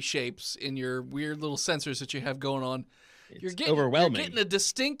shippy shapes in your weird little sensors that you have going on. It's overwhelming. You're getting a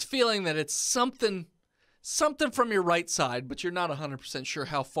distinct feeling that it's something from your right side, but you're not 100% sure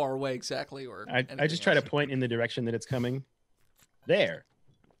how far away exactly. Or I just try to point in the direction that it's coming. There.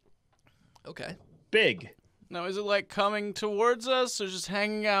 Okay. Big. Now, is it like coming towards us or just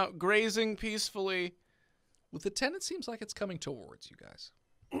hanging out, grazing peacefully? With the 10, it seems like it's coming towards you guys.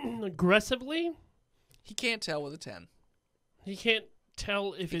 Aggressively? He can't tell with a 10. He can't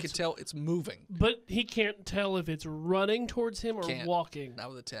tell if He it's... can tell it's moving. But he can't tell if it's running towards him or Can't. walking. Not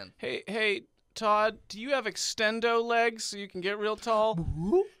with a 10. Hey, Todd, do you have extendo legs so you can get real tall?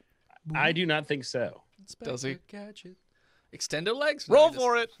 I do not think so. Does he? Gadget. Extendo legs? Roll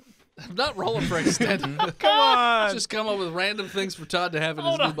for it. I'm not rolling for extendo. Come on. Just come up with random things for Todd to have in his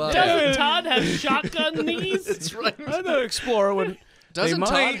Hold new on. body. Doesn't Todd have shotgun knees? That's right. I know Explorer would. Doesn't They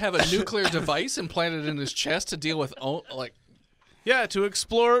Todd might. have a nuclear device implanted in his chest to deal with Yeah, to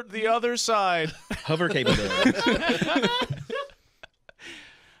explore the other side. Hover capability.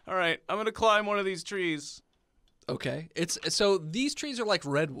 All right, I'm gonna climb one of these trees. Okay. So these trees are like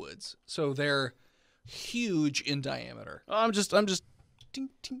redwoods, so they're huge in diameter. I'm just, ting,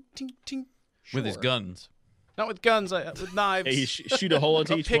 ting, ting, ting. With his Sure. guns. Not with guns, with knives. Hey, you shoot a hole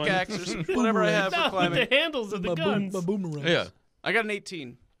into a each one. pickaxe or something, whatever I have for No, with climbing. the handles of the guns. boomerang. Yeah. I got an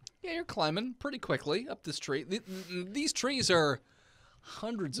 18. Yeah, you're climbing pretty quickly up this tree. These trees are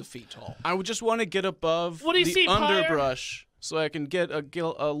hundreds of feet tall. I would just want to get above What do you the see, Pyre? underbrush so I can get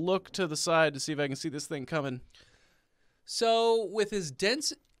a look to the side to see if I can see this thing coming. So with as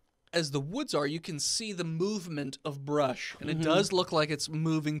dense as the woods are, you can see the movement of brush, and it does look like it's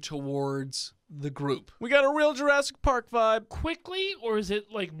moving towards the group. We got a real Jurassic Park vibe. Quickly, or is it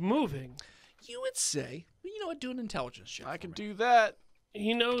like moving? You would say, you know what, do an intelligence check. I for can me. do that.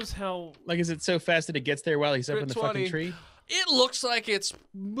 He knows how. Like, is it so fast that it gets there while he's up Crit in the 20. fucking tree? It looks like it's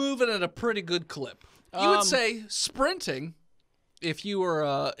moving at a pretty good clip. You would Um, say sprinting. If you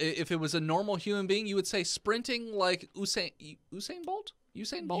were, if it was a normal human being, you would say sprinting like Usain Bolt.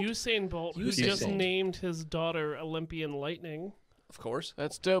 Usain Bolt, Usain Bolt, who Usain just Bolt. named his daughter Olympian Lightning. of course.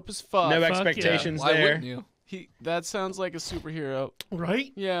 That's dope as fuck. No fuck expectations Why there. wouldn't you? That sounds like a superhero.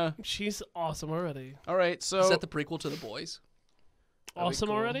 Right? Yeah. She's awesome already. All right, so Is that the prequel to The Boys? That'd be Awesome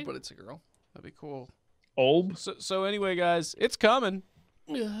cool. already? But it's a girl. that'd be cool. Olb? So anyway, guys, it's coming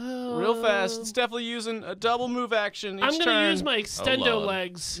real fast. It's definitely using a double move action each I'm gonna turn. use my extendo Lord.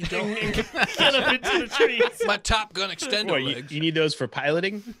 legs and get up into the trees. My Top Gun extender What, legs. you need those for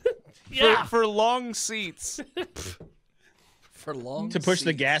piloting? Yeah. for long seats. For long To push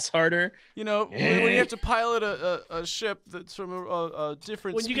the seats. gas harder? You know, when you have to pilot a ship that's from a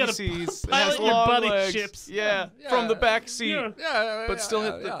different When you gotta species, that pilot has your long buddy legs. ships. Yeah, Yeah. from the back seat, Yeah. Yeah, but still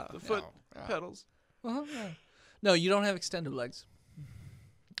hit yeah, the foot yeah. pedals. Uh-huh, yeah. No, you don't have extended legs.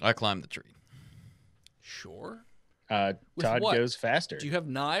 I climbed the tree. Sure. Todd what? goes faster. Do you have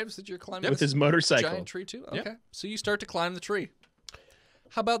knives that you're climbing? With this his motorcycle. giant tree too? Okay. Yeah. So you start to climb the tree.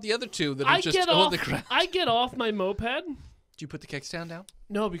 How about the other two that are I just get on off. the ground? I get off my moped. Do you put the kickstand down?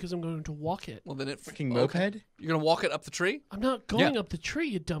 No, because I'm going to walk it. Well, then it Fucking okay. moped? You're gonna walk it up the tree? I'm not going up the tree,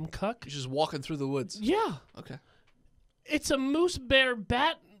 you dumb cuck. You're just walking through the woods. Yeah, Okay. it's a moose bear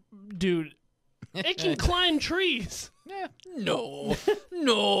bat dude. It can climb trees. No.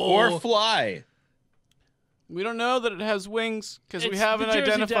 No. Or fly. We don't know that it has wings because we It's haven't the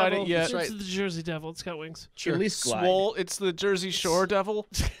Jersey identified Devil. it yet. That's right. It's the Jersey Devil. It's got wings. Sure. At least glide. Swole. It's the Jersey Shore Devil.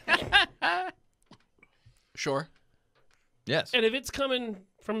 Sure. Yes. And if it's coming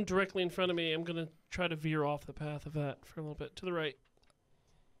from directly in front of me, I'm gonna try to veer off the path of that for a little bit to the right.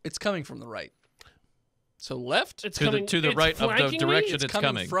 It's coming from the right. So left. It's To coming the it's right of the flanking me? direction It's it's coming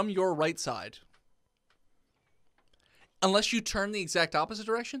coming. from your right side. Unless you turn the exact opposite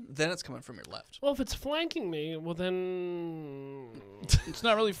direction, then it's coming from your left. Well, if it's flanking me, well then It's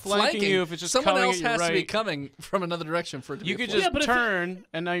not really flanking you if it's just someone coming else at your has to be right. coming from another direction for it to You be a could flank. just Yeah, but if it- turn,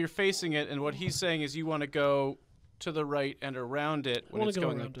 and now you're facing it. And what he's saying is you want to go to the right and around it when wanna it's go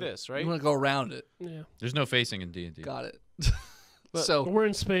going like around it. this, right? You want to go around it. yeah, There's no facing in D&D. Got it. But so we're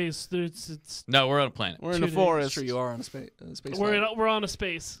in space. It's No, we're on a planet. We're in the 2D. forest. sure you are on a space we're planet. we're on a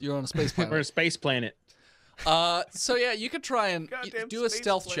space. You're on a space We're a planet. space planet. So yeah, you could try and Goddamn do a space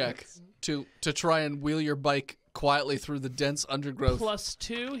stealth planets. check to try and wheel your bike quietly through the dense undergrowth.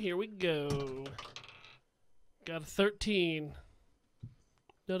 +2. Here we go. Got a 13.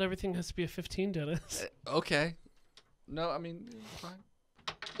 Not everything has to be a 15, Dennis. Okay. No, I mean, fine.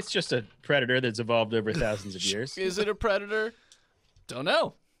 It's just a predator that's evolved over thousands of years. Is it a predator? Don't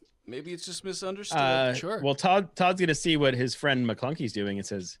know. Maybe it's just misunderstood. Sure. Well, Todd's going to see what his friend McClunky's doing and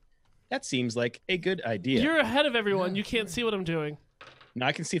says, That seems like a good idea. You're ahead of everyone. You can't see what I'm doing. No,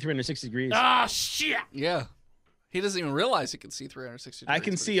 I can see 360 degrees. Ah, shit! Yeah. He doesn't even realize he can see 360 degrees. I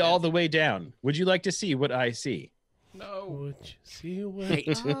can but he see all the way down. Would you like to see what I see? No. Would you see what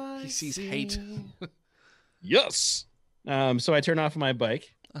Hate. I He sees see? hate. Yes. So I turn off my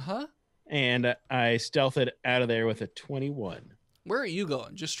bike Uh-huh. and I stealth it out of there with a 21. Where are you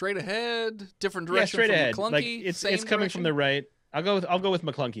going? Just straight ahead? Different Yeah, direction straight from ahead. McClunky? Like it's Same coming direction? from the right. I'll go with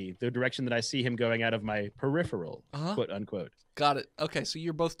McClunky, the direction that I see him going out of my peripheral, Uh-huh. quote unquote. Got it. Okay, so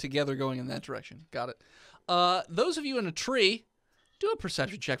you're both together going in that direction. Got it. Those of you in a tree, do a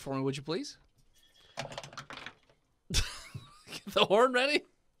perception check for me, would you please? Get the horn ready?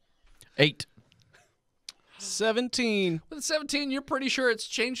 8. 17. With a 17, you're pretty sure it's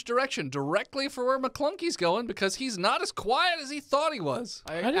changed direction directly for where McClunky's going because he's not as quiet as he thought he was.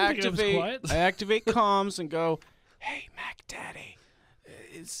 I didn't think it was activate. quiet. I activate comms and go, "Hey, Mac Daddy,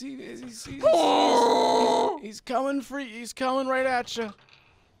 he's coming for you. He's coming right at you."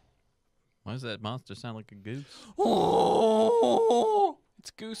 Why does that monster sound like a goose? Oh,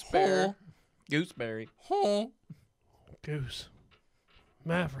 It's Goose Bear. Gooseberry. oh. Goose.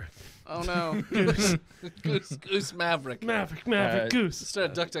 Maverick. Oh no. Goose Maverick. Maverick, Goose.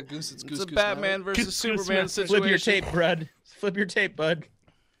 Instead of Duck Duck Goose, it's Goose It's a Goose Batman Maverick. versus Goose Superman Maverick. situation. Flip your tape, bud. Flip your tape, bud.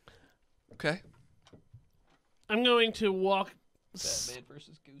 Okay. I'm going to walk. Batman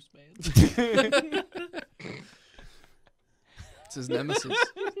versus Goose Man. It's his nemesis.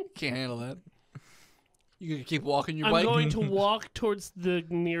 Can't handle that. You gonna keep walking your I'm bike? going to walk towards the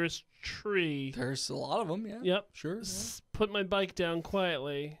nearest tree. There's a lot of them, yeah. Yep. Sure. Yeah. Put my bike down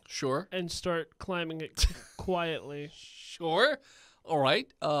quietly Sure. and start climbing it quietly. Sure. All right.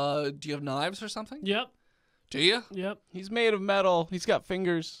 Do you have knives or something? Yep. Do you? Yep. He's made of metal. He's got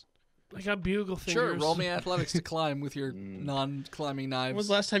fingers. I got bugle fingers. Sure. Roll me athletics to climb with your non-climbing knives. When was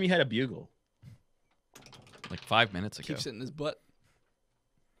the last time you had a bugle? Like 5 minutes ago. Keeps it in his butt.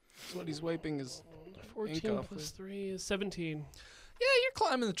 That's what he's wiping his 14 ink off plus with. 3 is 17. Yeah, you're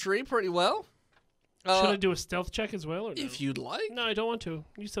climbing the tree pretty well. Should I do a stealth check as well? Or no? If you'd like. No, I don't want to.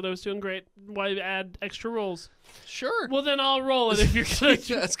 You said I was doing great. Why add extra rolls? Sure. Well, then I'll roll it if you're going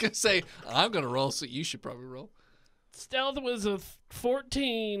to. I was going to say, I'm going to roll, so you should probably roll. Stealth was a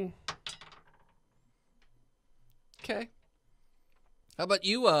 14. Okay. How about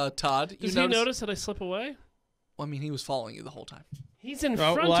you, Todd? Does he notice that I slip away? Well, I mean, he was following you the whole time. He's in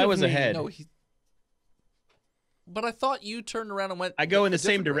Oh, front well, of I was me. ahead. No, he. But I thought you turned around and went. I go in a the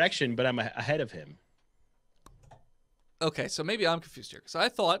same different direction, but I'm ahead of him. Okay, so maybe I'm confused here because I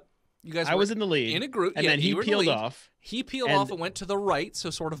thought you guys. I were was in the lead, in a group, and yeah, then he you were in the peeled lead. off He peeled and- off and went to the right, so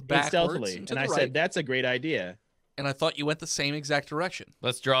sort of in backwards stealthily, and to and the I right. said, "That's a great idea." And I thought you went the same exact direction.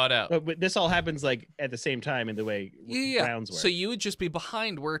 Let's draw it out. But this all happens like at the same time in the way Yeah. rounds work. So you would just be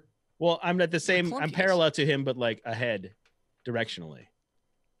behind where. well, I'm at the same. Clunky I'm is. parallel to him, but like ahead, directionally.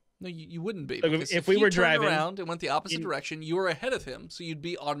 No, you wouldn't be. Like, Because if we he were turned driving around and went the opposite in- direction, you were ahead of him, so you'd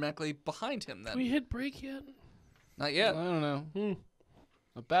be automatically behind him then. We hit break yet? Not yet. I don't know.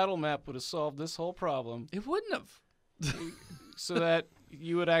 A battle map would have solved this whole problem It wouldn't have. so that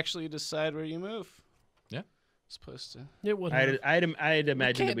you would actually decide where you move. Yeah. Supposed to. It would. I'd imagine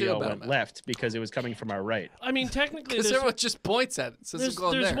can't that we do a all battle went map. left because it was coming from our right. I mean, technically, Because there's, everyone just points at it. Says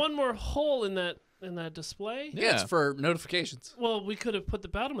go there's there. one more hole in that display. Yeah, it's Yeah. for notifications. Well, we could have put the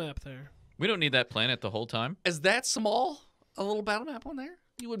battle map there. We don't need that planet the whole time. Is that small? A little battle map on there?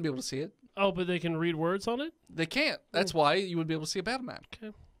 You wouldn't be able to see it. Oh, but they can read words on it? They can't. That's why you would be able to see a battle map.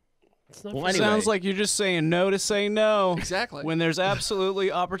 Okay. It's not Well, for- anyway. Sounds like you're just saying no to say no. Exactly. When there's absolutely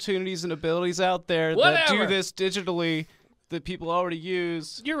opportunities and abilities out there that do Whatever. this digitally that people already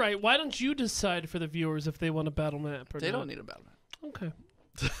use. You're right. Why don't you decide for the viewers if they want a battle map or They not? don't need a battle map.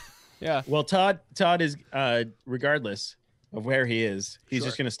 Okay. Yeah. Well, Todd is regardless of where he is, he's Sure.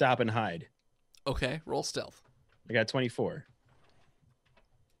 just going to stop and hide. Okay, roll stealth. I got 24.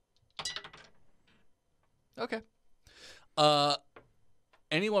 Okay.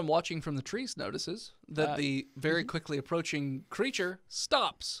 Anyone watching from the trees notices that the very quickly approaching creature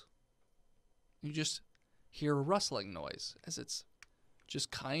stops. You just hear a rustling noise as it's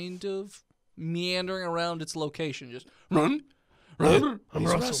just kind of meandering around its location. Just run. I'm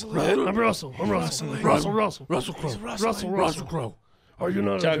Russell. I'm Russell. I'm Russell. Russell Crowe. Russell Crowe. Are you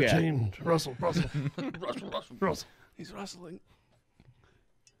not Tug at. entertained? Russell. Russell. He's rustling.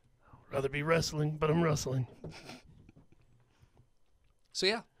 Rather be wrestling, but I'm wrestling. So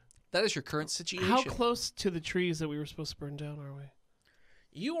yeah, that is your current situation. How close to the trees that we were supposed to burn down are we?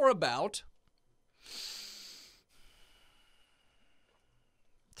 You are about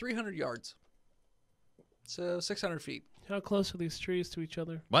 300 yards. So 600 feet. How close are these trees to each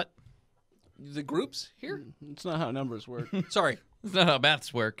other? What? The groups here? It's not how numbers work. Sorry. That's not how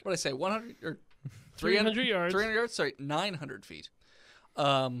maths work. What did I say? 100 or 300 yards. 300 yards? Sorry, 900 feet.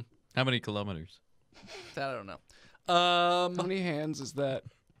 How many kilometers? That I don't know. How many hands is that?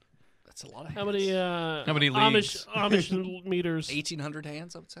 That's a lot of hands. How many leagues? Amish meters? 1,800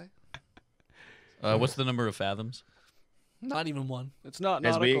 hands, I would say. What's the number of fathoms? Not even one. It's not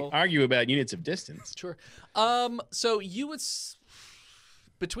As we nautical. argue about units of distance. Sure. So you would,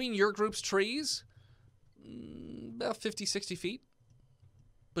 between your group's trees, about 50, 60 feet.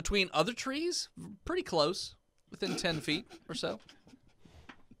 Between other trees, pretty close, within 10 feet or so.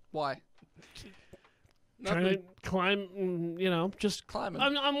 Why? Trying to climb, just Climbing.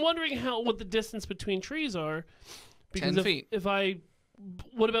 I'm wondering what the distance between trees are. 10 feet.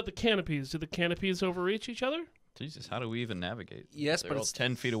 What about the canopies? Do the canopies overreach each other? Jesus, how do we even navigate? Yes, they're but all it's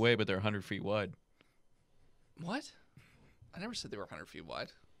 10 feet away, but they're 100 feet wide. What? I never said they were 100 feet wide.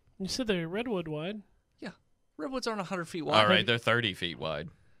 You said they're redwood wide. Yeah. Redwoods aren't 100 feet wide. All right, they're 30 feet wide.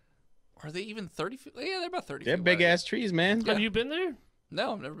 Are they even 30 feet? Yeah, they're about 30 They're feet big wide. ass trees, man. Have you been there?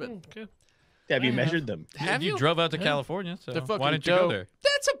 No, I've never been. Okay. Have you I have. measured them? Have you you? drove out to Yeah. California, so They're why fucking didn't you go dope. there?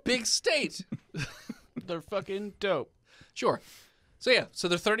 That's a big state. They're fucking dope. Sure. So yeah, so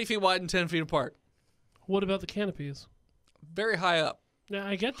they're 30 feet wide and 10 feet apart. What about the canopies? Very high up. Yeah,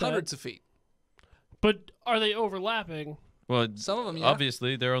 I get that. Hundreds of feet. But are they overlapping? Well, Some of them, yeah.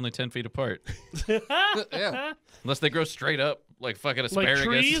 obviously, they're only 10 feet apart. Yeah. Unless they grow straight up like fucking Like asparagus.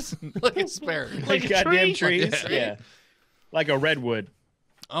 trees? Like asparagus. Like a goddamn tree? trees. Yeah. Like a redwood,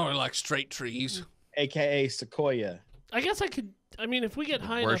 Oh, they're like straight trees. aka sequoia. I guess if we get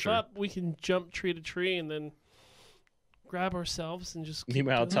high Worsher. enough up, we can jump tree to tree and then grab ourselves and just keep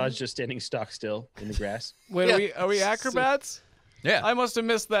Meanwhile, doing Todd's it. just standing stock still in the grass. Wait, Yeah. are we acrobats? Yeah. I must have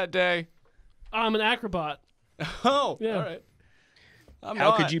missed that day. I'm an acrobat. Oh, Yeah. all right. I'm How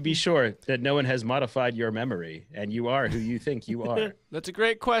not. could you be sure that no one has modified your memory and you are who you think you are? That's a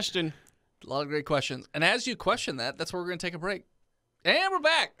great question. A lot of great questions. And as you question that, that's where we're going to take a break. And we're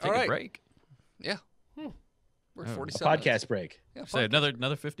back. Take All right. a break. Yeah. We're at Oh. 47 Podcast minutes. break. Yeah, Say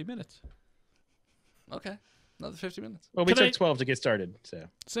another 50 minutes. Okay. Another 50 minutes. Well, we Can I- took 12 to get started, so.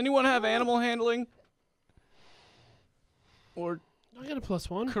 Does anyone have animal handling? Or I got a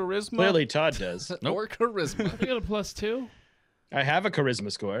 +1. charisma? Clearly, Todd does. Or charisma. I got a +2. I have a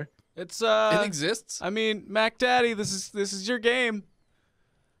charisma score. It's it exists. I mean, Mac Daddy, this is your game.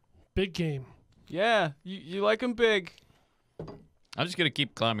 Big game. Yeah, you like them big. I'm just going to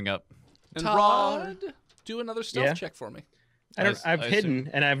keep climbing up. And raw. Todd, do another stealth Yeah. check for me. I've I hidden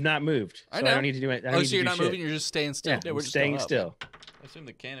and I've not moved. I So know. I don't need to do it. I don't Oh, need so to you're do not shit. moving, you're just staying still. Yeah, we're I'm just staying going up. still. I assume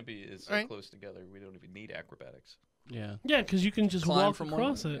the canopy is so Alright. close together, we don't even need acrobatics. Yeah. Yeah, because you can just Climb walk from one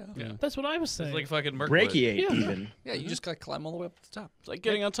across to- it. yeah. That's what I was saying. It's like fucking Mirkwood. Brachiate, Yeah. even. Yeah, you just got to climb all the way up to the top. It's like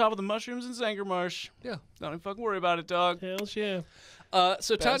getting on top of the mushrooms in Zangermarsh. Yeah. Don't even fucking worry about it, dog. Hells yeah.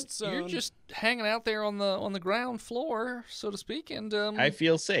 So Todd, Best you're zone. just hanging out there on the ground floor, so to speak, and I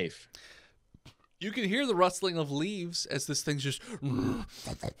feel safe. you can hear the rustling of leaves as this thing's just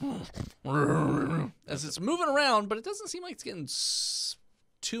as it's moving around, but it doesn't seem like it's getting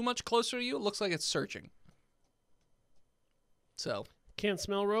too much closer to you. It looks like it's searching. So Can't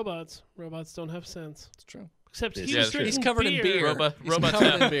smell robots. Robots don't have sense. it's true. Except Yeah, he's it's true. drinking He's covered in beer. He's Robots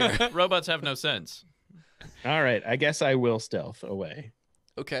covered in beer. robots have no sense. All right, I guess I will stealth away.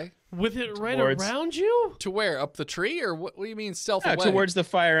 Okay. With it right Towards- around you? To where? Up the tree, or what do you mean stealth Ah, away? towards the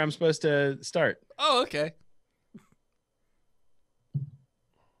fire I'm supposed to start. Oh, okay.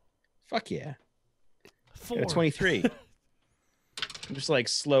 Fuck yeah. 4. Got a 23. I'm just like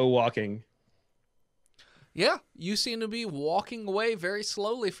slow walking. Yeah, you seem to be walking away very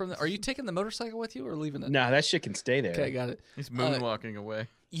slowly from the. Are you taking the motorcycle with you or leaving it? Nah, that shit can stay there. Okay, got it. He's moonwalking away.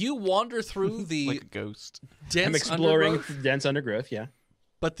 You wander through the Like a ghost. dense I'm exploring undergrowth, dense undergrowth, yeah.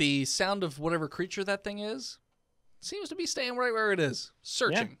 but the sound of whatever creature that thing is seems to be staying right where it is,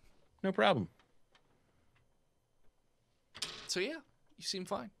 searching. No problem. So yeah, you seem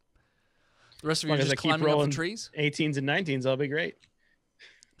fine. The rest of As you are long as just I keep climbing up rolling the trees. 18s and 19s, I'll be great.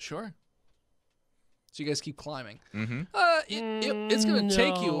 Sure. So you guys keep climbing. Mm-hmm. It's gonna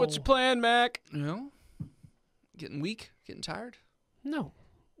take you. No. What's your plan, Mac? You know, getting weak, getting tired. No.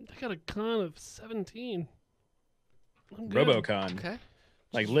 I got a con of 17. I'm good. Robocon. Okay.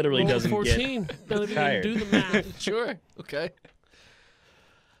 Like literally Roll doesn't 14. get Don't even tired. do the math. Sure. Okay.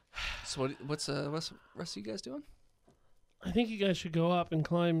 So what's the rest of you guys doing? I think you guys should go up and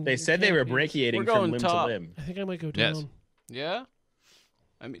climb. They the said they were canopies. brachiating We're from going limb top. to limb. I think I might go Yes. down. Yeah?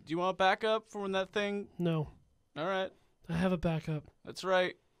 I mean, do you want backup for when that thing... No. All right. I have a backup. That's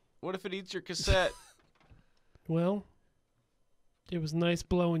right. What if it eats your cassette? Well, it was nice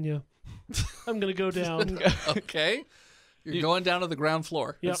blowing you. I'm gonna go down. Okay. You're going down to the ground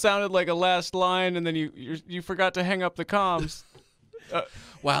floor. Yep. It sounded like a last line, and then you forgot to hang up the comms.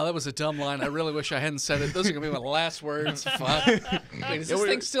 Wow, that was a dumb line. I really wish I hadn't said it. Those are going to be my last words. Fuck. Wait, is this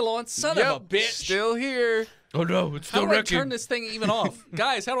thing still on? Son of a bitch. Still here. Oh no, it's How still do I wrecking. turn this thing even off?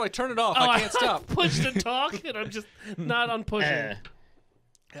 Guys, how do I turn it off? Oh, I can't stop. Push to talk, and I'm just not on pushing.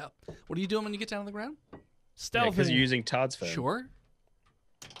 Yeah. What are you doing when you get down on the ground? Stealthing Because you're using Todd's phone. Sure.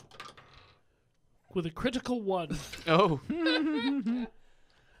 with a critical 1. Oh.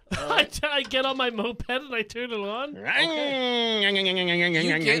 I get on my moped and I turn it on. You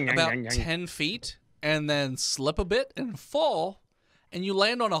get about 10 feet and then slip a bit and fall, and you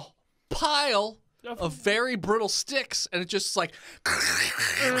land on a pile of very brittle sticks, and it just like...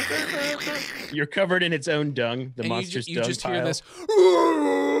 You're covered in its own dung, the and monster's you dung just pile. hear this...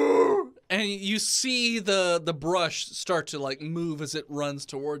 And you see the brush start to like move as it runs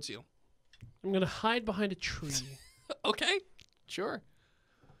towards you. I'm gonna hide behind a tree. Okay, sure.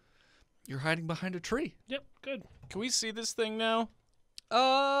 You're hiding behind a tree. Yep, good. Can we see this thing now?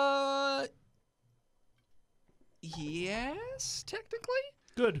 Yes, technically.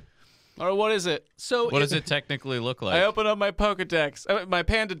 Good. Or what is it? So What does it technically look like? I open up my Pokedex, my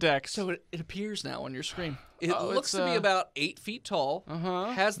Panda Dex. So it appears now on your screen. It Oh, looks it's, to be about 8 feet tall.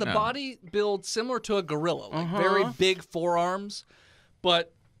 Uh-huh. Has the No. body build similar to a gorilla, like very big forearms,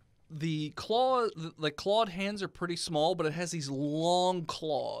 but the clawed hands are pretty small. But it has these long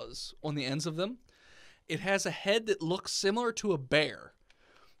claws on the ends of them. It has a head that looks similar to a bear,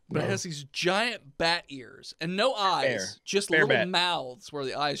 but it has these giant bat ears and no eyes, Bear. just Bear little bat. mouths where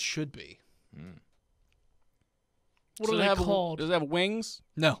the eyes should be. What Does are it they have called? Does it have wings?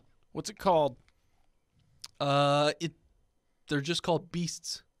 No, What's it called? they're just called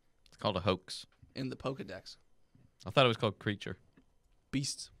beasts It's called a hoax. in the Pokedex. I thought it was called creature.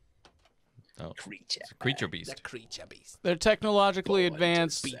 Beasts. Oh, Creature. it's a creature beast. The creature beast. They're technologically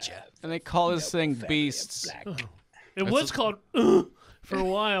advanced, Creature. and they call this thing beasts. It was called for a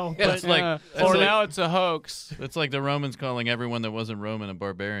while, Yeah, but it's like- Yeah. it's Or like- now it's a hoax. It's like the Romans calling everyone that wasn't Roman a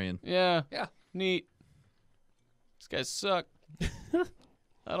barbarian. Yeah. Yeah. Neat. These guys suck. I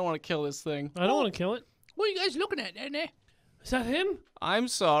don't want to kill this thing. I don't want to kill it. What are you guys looking at down there? Is that him? I'm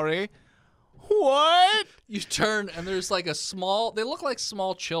sorry. What? You turn and there's like a small. They look like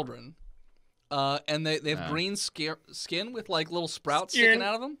small children, and they have green skin with like little sprouts sticking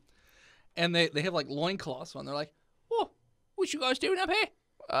out of them, and they have like loincloths on. They're like, "Oh, what you guys doing up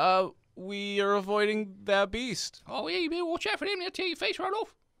here?" We are avoiding that beast. Oh yeah, you better watch out for them. They'll tear your face right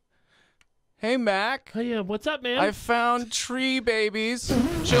off. Hey, Mac. Oh yeah, what's up, man? I found tree babies.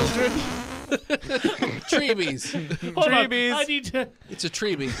 Children. Treebies. Hold on, treebies. I need to. It's a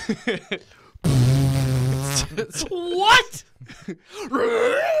treebie. What?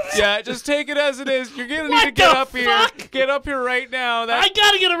 Yeah, just take it as it is. You're gonna need What to get the up here. fuck? Get up here right now. I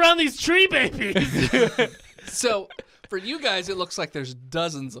gotta get around these tree babies. So for you guys, it looks like there's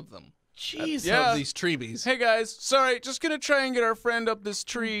dozens of them. Jeez. Yeah. Of these treebies. Hey guys, sorry, just gonna try and get our friend up this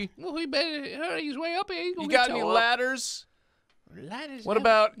tree. Well, he better hurry his way up here. He's gonna You get got any tore up. ladders? Ladders? What No,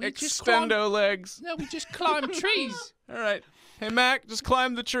 about we just climb- extendo legs? No, we just climb trees. All right. Hey Mac, just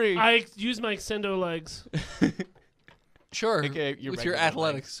climb the tree. I use my extendo legs. Sure. Okay, your with your regular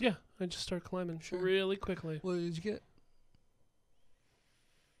athletics. Yeah, I just start climbing really quickly. What did you get?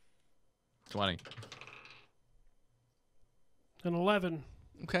 20. An 11.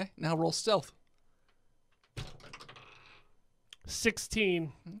 Okay, now roll stealth.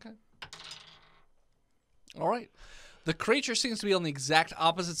 16. Okay. All right. The creature seems to be on the exact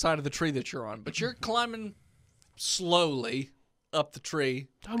opposite side of the tree that you're on, but you're climbing slowly up the tree.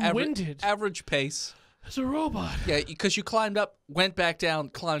 I'm winded. Average pace. It's a robot. Yeah, because you climbed up, went back down,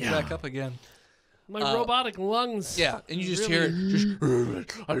 climbed back up again. My robotic lungs. Yeah, and you just hear it just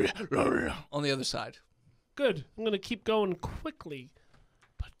on the other side. Good. I'm going to keep going quickly,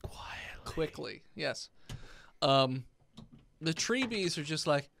 but quietly. Quickly, yes. The tree bees are just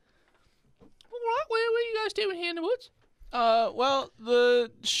like, all right, what are you guys doing here in the woods? Well, the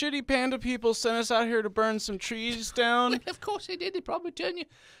shitty panda people sent us out here to burn some trees down. Of course they did. They probably turned you.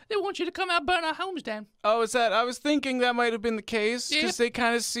 They want you to come out and burn our homes down. Oh, is that? I was thinking that might have been the case because they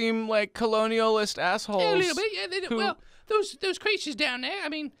kind of seem like colonialist assholes. Yeah, a little bit. Yeah, they do. who- Well, those creatures down there. I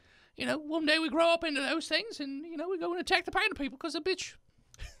mean, you know, one day we grow up into those things, and you know, we go and attack the panda people because they're bitch.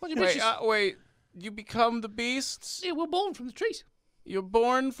 Bunch of Wait, bitches. wait. You become the beasts? Yeah, we're born from the trees. You're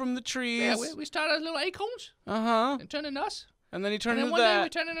born from the trees. Yeah, we start as little acorns Uh-huh. and turn into us, And then you turn and then into one day we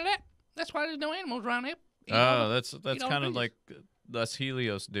that. turn into that. That's why there's no animals around here. Eat Oh, all the- that's eat all kind the of like us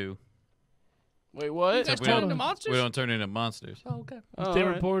Helios do. Wait, what? You guys Hold turn on. into monsters? We don't turn into monsters. Oh, okay. Oh, They all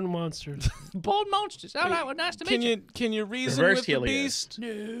were right. born monsters. Born monsters. All right, well, nice to meet you. Can you reason Reverse with the Helios. beast?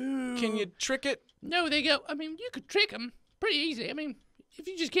 No. Can you trick it? No, they go. I mean, you could trick them pretty easy. I mean, if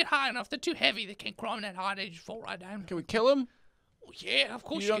you just get high enough, they're too heavy. They can't climb that high. They just fall right down. Can we kill him? Oh, yeah, of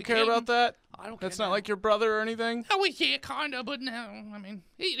course. You don't could care kill about 'em. that? I don't care. That's not like your brother or anything? Oh, well, yeah, kinda, but no. I mean,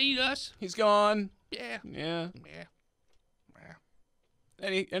 he'd eat us. He's gone. Yeah. Yeah. Yeah.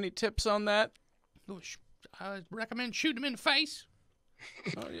 Any tips on that? Gosh, I recommend shoot him in the face,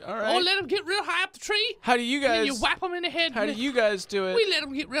 All or right. let him get real high up the tree. How do you And then you guys? whap them in the head. How do you guys do We it? let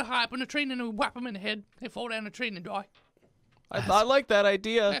them get real high up in the tree, and then we whap them in the head. They fall down the tree and they die. I like that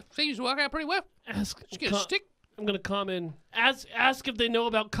idea. Yeah, seems to work out pretty well. Ask. Just get a stick. I'm gonna come in. Ask if they know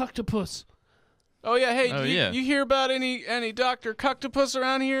about Cuctopus. Oh yeah. Hey, Oh, you, yeah. you hear about any Dr. Cuctopus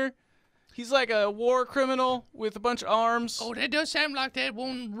around here? He's like a war criminal with a bunch of arms. Oh, that does sound like that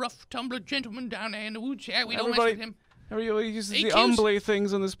one rough tumbler gentleman down there in the woods. Yeah, we don't mess Everybody- with him. Everybody uses He the kills- umbly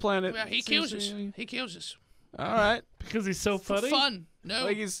things on this planet. Well, he It kills seems us. to me. He kills us. All right. Because he's so For funny. fun. No.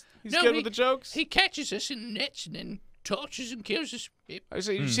 Like he's No, good he- with the jokes. He catches us in nets and then tortures and kills us. Yep. I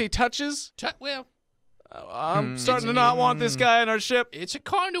say you say touches. Well, I'm starting to not want this guy on our ship. it's a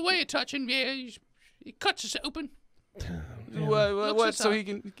kind of way of touching. Yeah, he cuts us open. What? Looks us So up.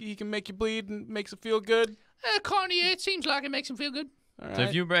 he can make you bleed and makes it feel good. Kind of, yeah, it seems like it makes him feel good. All So right.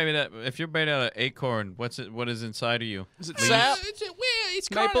 if you're made out of acorn, what is inside of you? Is it sap? It's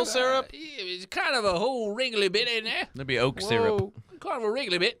kind Maple of syrup? It's kind of a whole wriggly bit in there. That'd be oak syrup. Whoa. Kind of a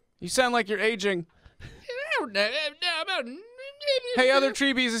wriggly bit. You sound like you're aging. Hey, other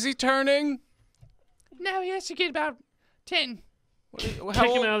tree bees, is he turning? No, he has to get about 10. How Kick him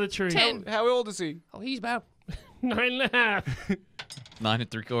old, out of the tree. 10. how old is he? Oh, he's about 9.5. 9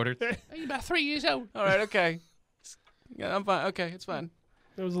 3/4. he's about 3 years old. All right, okay. Yeah, I'm fine. Okay, it's fine.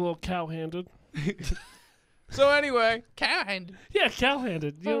 It was a little cow-handed. So anyway, Cowhand. Yeah,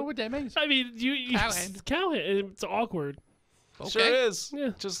 cow-handed. I don't know what that means. I mean, you Cow-handed. Cow-handed. It's awkward. Okay. sure is.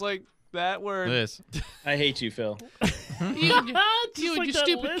 Yeah. Just like that word. This. I hate you, Phil. You and your, Just you and like your that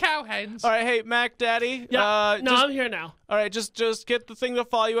stupid list. cowhands. All right, hey Mac Daddy. Yeah. No, just, I'm here now. all right, just get the thing to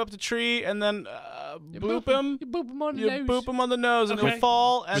follow you up the tree, and then boop him. You boop him on the You nose. boop him on the nose, and Okay. he'll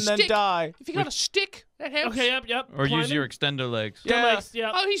fall and then Stick. die. If you got a stick, that helps. Okay, yep. Or use Climbing. your extender legs. Yeah.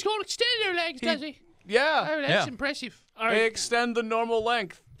 Yep. Oh, he's got extender legs, does he? Yeah. Oh, that's Yeah. impressive. All They right. extend the normal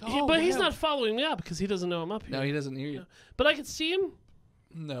length. Oh, But he's wow. not following me up because he doesn't know I'm up here. No, he doesn't hear you. But I can see him.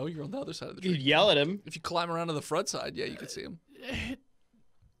 No, you're on the other side of the You tree. yell at him. If you climb around to the front side, yeah, you can see him.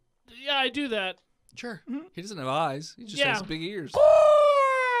 Yeah, I do that. Sure. He doesn't have eyes. He just Yeah. has big ears.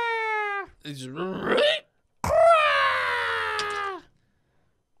 He's just-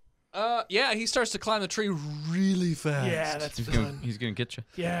 yeah, he starts to climb the tree really fast. Yeah, that's He's fun. gonna get you.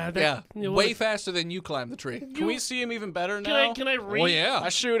 Yeah, that, Yeah, you know way what? faster than you climb the tree. Can we see him even better Can now? I re? Oh, yeah. I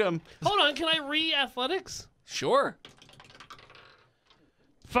shoot him. Hold on. Can I re-athletics? Sure.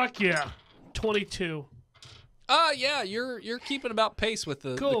 Fuck yeah. 22. Yeah, you're keeping about pace with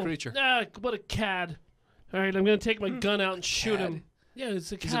the creature. Ah, what a cad. All right, I'm gonna take my gun out and shoot him. Yeah,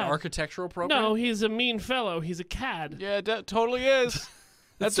 it's a cad. He's an architectural program? No, he's a mean fellow. He's a cad. Yeah, that totally is.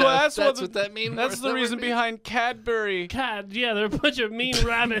 That's So what what that means. That's the reason behind Cadbury. Cad. Yeah, they're a bunch of mean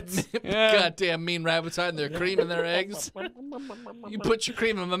rabbits. Yeah. Goddamn mean rabbits hiding their cream in their eggs. You put your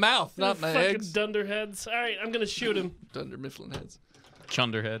cream in my mouth, not my Fucking eggs. dunderheads. All right, I'm gonna shoot him. Dunder Mifflin heads.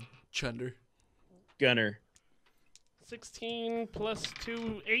 Chunderhead. Chunder. Gunner. 16 plus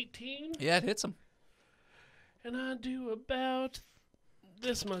 2, 18. Yeah, it hits him. And I do about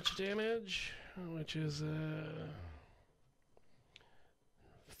this much damage, which is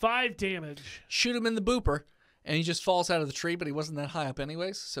 5 damage. Shoot him in the booper, and he just falls out of the tree, but he wasn't that high up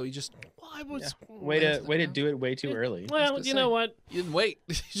anyways, so he just... Well, I was. Way to do it way too early. Well, gonna you know say. what? You didn't wait.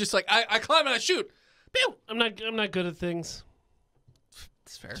 He's just like, I climb and I shoot. Pew! I'm not good at things.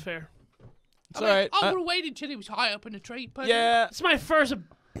 It's fair. It's fair. It's all right. I would have waited until he was high up in the tree. But Yeah. It's my first.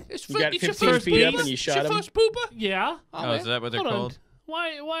 It's, You got it's your 15 first feet up pooper? and you It's shot your him? first pooper? Yeah. Oh, is that what they're Hold on. called?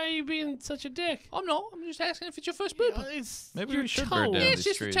 Why are you being such a dick? I'm not. I'm just asking if it's your first pooper. It's Maybe your we should tone. burn down Yeah, these it's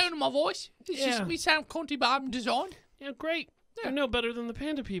just trees. the tone of my voice. It's Yeah. just we sound cunty by design. Yeah, great. Yeah. You're no better than the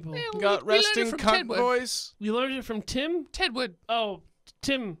panda people. Yeah, Got we learned it resting from cunt Tedward. voice. You learned it from Tim? Tedward. Oh,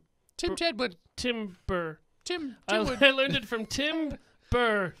 Tim Tedward. Burr. Tim I Tedward. learned it from Tim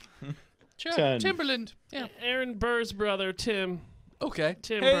Burr. Sure. Ton. Timberland. Yeah. Aaron Burr's brother, Tim. Okay.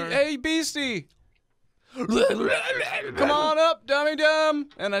 Tim Burr. Hey, Beastie. Come on up, dummy dumb.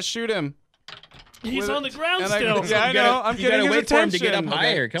 And I shoot him. He's on the ground and still. yeah, I know. I'm you getting gotta his wait for him to attention. get up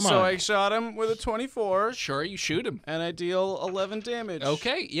higher. Come So on. I shot him with a 24, Sure, you shoot him. and I deal 11 damage.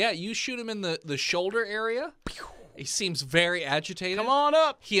 Okay, yeah, you shoot him in the shoulder area. He seems very agitated. Come on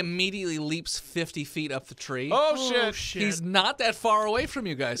up. He immediately leaps 50 feet up the tree. Oh, shit. shit. He's not that far away from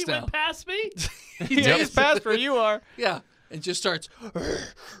you guys He now. went past me. He's past where you are. Yeah, and just starts.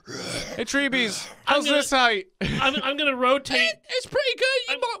 Hey, Treebees, how's gonna- this height? I'm gonna rotate. It's pretty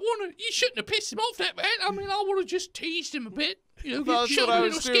good. You might want to. You shouldn't have pissed him off that bad. I mean, I would have just teased him a bit. You know, That's showed what I him a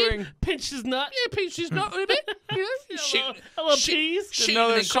was little skin. doing. Pinch his nut. Yeah, pinch his nut a bit. You know, A little tease. shooting know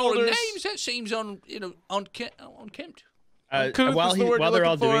their and calling shoulders. names. That seems unkempt. Uncouth While is the word while you're they're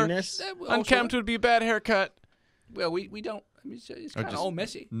all looking for. doing this, That also- Unkempt would be a bad haircut. Well, we don't. I mean, it's kind of just all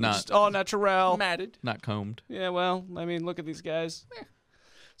messy. Not Just all natural. Matted. not combed. Yeah, well, I mean, look at these guys.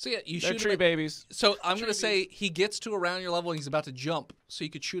 So yeah, you They're shoot tree him. babies. So I'm gonna say he gets to around your level and he's about to jump, so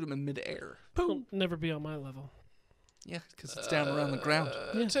you could shoot him in midair. He'll never be on my level. Yeah, because it's down around the ground.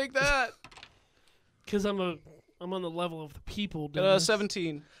 Take that. Cause I'm on the level of the people. Got Dennis.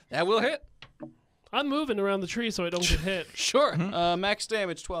 17. That will hit. I'm moving around the tree so I don't get hit. Sure. Max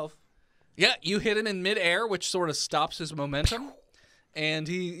damage 12. Yeah, you hit him in midair, which sort of stops his momentum, and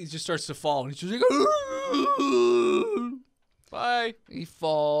he just starts to fall. And he's just like, Bye. he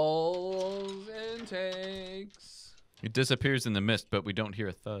falls and takes. He disappears in the mist, but we don't hear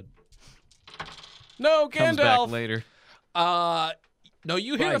a thud. No, Comes back Gandalf. later. No,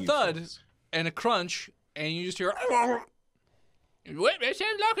 you hear Bye, a you thud fools. and a crunch, and you just hear. Well, that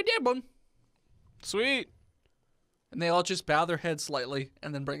sounds like a dead one. Sweet. And they all just bow their heads slightly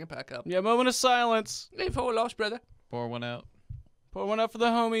and then bring it back up. Yeah, moment of silence. Leave for a lost brother. Pour one out. Pour one up for the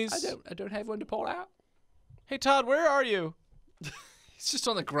homies. I don't have one to pull out. Hey, Todd, where are you? He's just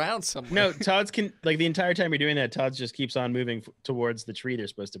on the ground somewhere. no, Todd's like the entire time you're doing that, Todd just keeps on moving towards the tree they're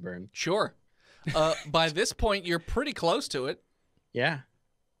supposed to burn. Sure. By this point, you're pretty close to it. Yeah.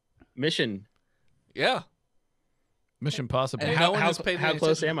 Mission. Yeah. Mission possible. And no one has paid how any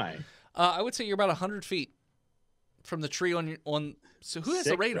close attention. am I? I would say you're about 100 feet from the tree on. So who has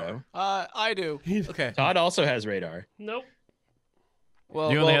the Sick, radar? I do. Okay. Todd also has radar. Nope.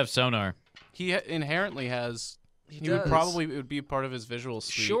 Well, You only have sonar. he inherently has. He does. would probably it would be part of his visual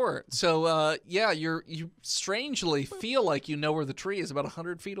suite. Sure. So yeah, you strangely feel like you know where the tree is, about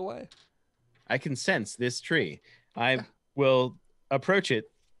 100 feet away. I can sense this tree. I will approach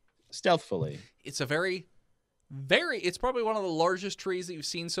it stealthily. It's a very. It's probably one of the largest trees that you've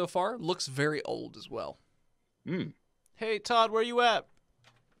seen so far. Looks very old as well. Hey, Todd, where you at?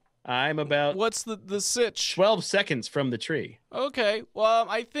 I'm about What's the sitch? 12 seconds from the tree. Okay, well,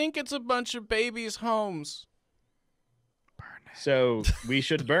 I think it's a bunch of babies' homes. So we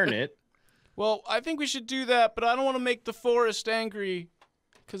should burn it. Well, I think we should do that, but I don't want to make the forest angry,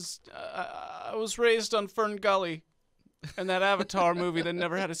 because I was raised on Fern Gully, and that Avatar movie that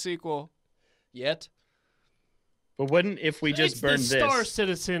never had a sequel. Yet. But wouldn't if we just It's burned the Star this?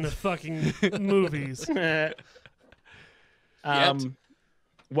 Citizen of fucking movies.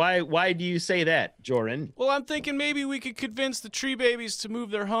 Why do you say that, Joran? Well, I'm thinking maybe we could convince the tree babies to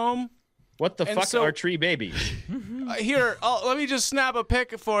move their home. What the And fuck so- are tree babies? Here, let me just snap a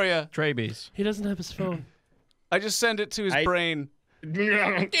pic for you. Trabies. He doesn't have his phone. I just send it to his brain.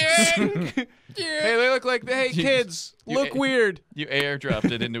 Yeah. Hey, they look like, hey, kids, look weird. You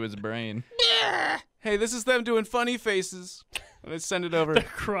airdropped it into his brain. Hey, this is them doing funny faces. And I send it over. They're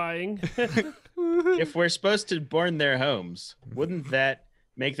crying. If we're supposed to burn their homes, wouldn't that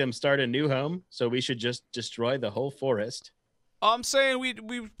make them start a new home? So we should just destroy the whole forest. I'm saying we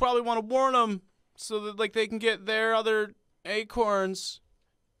probably want to warn them so that like they can get their other acorns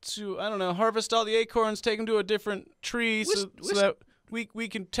to, I don't know, harvest all the acorns, take them to a different tree so that we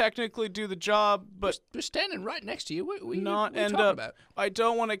can technically do the job, but We're standing right next to you. What not what are you end talking up. about? I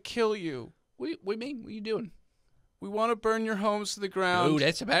don't want to kill you. What do you mean? What are you doing? We want to burn your homes to the ground, Oh,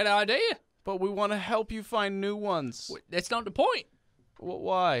 that's a bad idea. but we want to help you find new ones. That's not the point.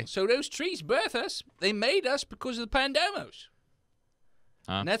 Why? So those trees birth us. They made us because of the Pandomos.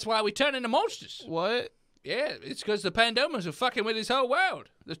 Huh? And that's why we turn into monsters. What? Yeah, it's because the Pandomos are fucking with his whole world.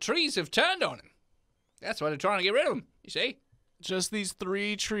 The trees have turned on him. That's why they're trying to get rid of him, you see? Just these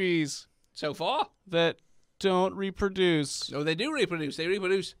 3 trees So far. that don't reproduce, No, they do reproduce. They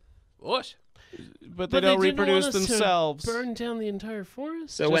reproduce what? but they But don't didn't want reproduce us to themselves. Burn down the entire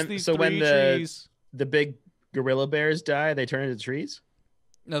forest. So Just when these 3 trees. the big gorilla bears die, they turn into trees?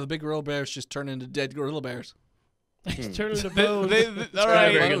 No, the big gorilla bears just turn into dead gorilla bears Turn into bones. All a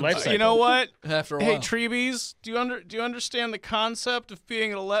very right, good life you know cycle. what? after a Hey, while. Treebees, do you understand the concept of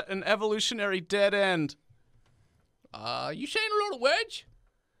being an evolutionary dead end? You saying a lot of words?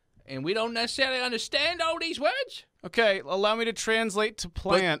 and we don't necessarily understand all these words, Okay, allow me to translate to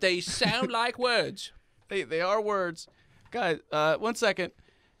plant. but they sound like words. They are words. Guys, 1 second.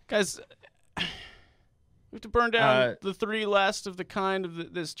 Guys, we have to burn down the 3 last of the kind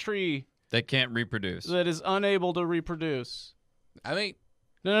of this tree They can't reproduce. that is unable to reproduce. I mean,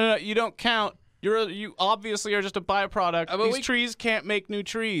 No, you don't count. You obviously are just a byproduct. but These we- trees can't make new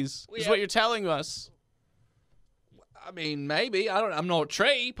trees. We Is have- what you're telling us. maybe. I'm not a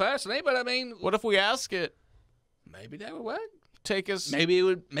tree personally, but I mean, What if we ask it? maybe that would work. Take us Maybe it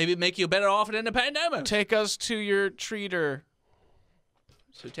would make you better off than the Pandomos. take us to your treater.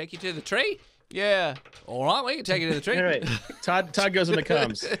 So take you to the tree? Yeah. All right, we can take you to the tree. All right. Todd goes in the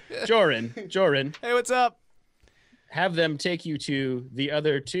comms. Joran, Hey, what's up? have them take you to the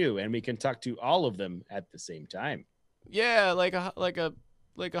other 2, and we can talk to all of them at the same time. Yeah, like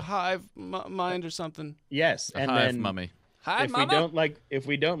a hive mind or something. Yes, A and hive then mummy. Hi, if Mama.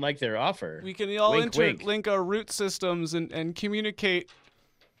 we don't like their offer, We can all Wink, wink. interlink our root systems and communicate.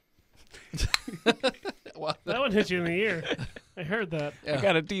 That one hit you in the ear. I heard that. Yeah. I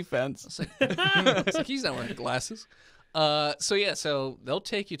got a defense. It's like he's not wearing glasses. So they'll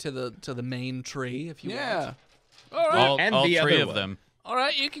take you to the main tree if you Yeah. want. All right. And All the 3 other of one. them. All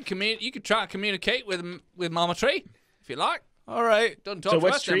right, you can try and communicate with Mama Tree if you like. All right. Don't talk so to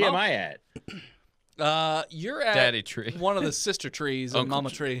which us, tree Mom. am I at? You're at Daddy tree. one of the sister trees of Uncle Mama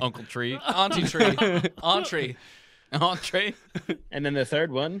Tree. Uncle tree. Auntie Tree. Aunt Tree. Aunt tree. And then the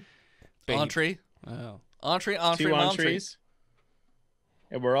third one, Aunt Tree. Oh. Aunt Tree. 2 Mom on Tree. trees,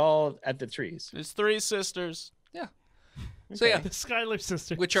 and we're all at the trees. There's 3 sisters. So yeah, The Skylar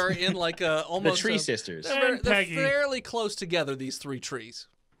sisters. which are in like a The almost tree a- sisters. They're, And they're Peggy. fairly close together. These 3 trees,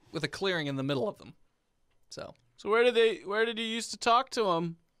 with a clearing in the middle of them. So. So where did you used to talk to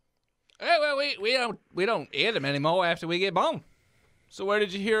them? Well, we don't eat them anymore after we get born. So where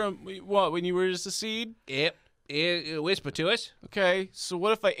did you hear them? What, when you were just a seed? Yep. It whisper to us. Okay. So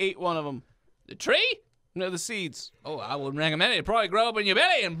what if I ate one of them? The tree? No, the seeds. Oh, I wouldn't recommend it. It'd probably grow up in your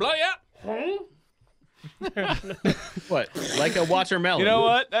belly and blow you up. What? Like a watermelon? You know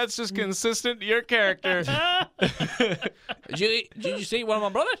what? That's just consistent to your character. Did you see one of my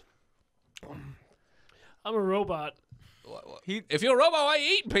brothers? I'm a robot. If you're a robot, why are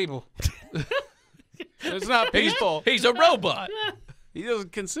you eating people? It's not people. He's a robot. He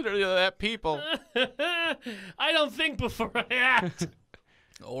doesn't consider that people. I don't think before I act.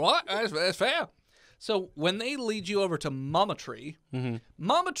 All right, that's fair. So when they lead you over to Mama Tree,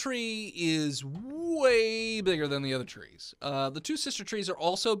 Mama Tree is way bigger than the other trees. The 2 sister trees are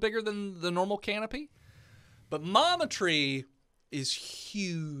also bigger than the normal canopy, but Mama Tree is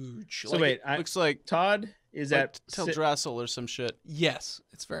huge. So wait, Looks like Todd is at Teldrassil or some shit. Yes,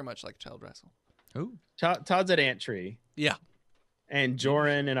 it's very much like Child Wrestle. Ooh. Todd's at Ant Tree, Yeah. and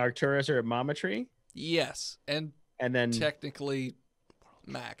Joran and Arcturus are at Mama Tree, Yes, and and then technically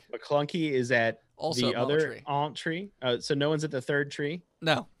Mac. McClunky is at Also the at Mama other Tree. Aunt Tree. So no one's at the third tree.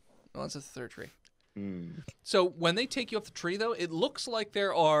 No, it's the 3rd tree. Hmm. So when they take you up the tree, though, it looks like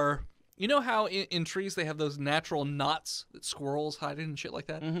there are. You know how in trees they have those natural knots that squirrels hide in and shit like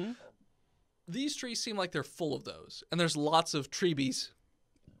that? Mm-hmm. These trees seem like they're full of those. And there's lots of tree bees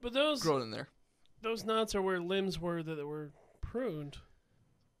But those growing in there. knots are where limbs were that were pruned.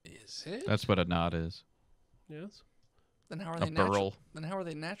 Is it? That's what a knot is. Yes. Then how are A they burl. Then how are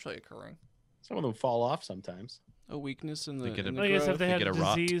they naturally occurring? Some of them fall off sometimes. A weakness in the, They get in a- the I guess growth. if they You had get a a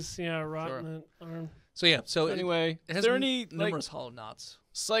rot. disease, rot Sure. in the arm. So yeah, so Anyway, it is has there any numerous hollow knots.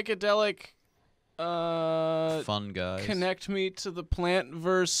 psychedelic Fun guys. connect me to the plant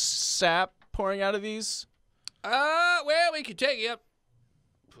verse sap pouring out of these? Well, we could take you up.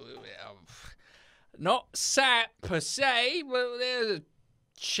 Not sap per se, but there's a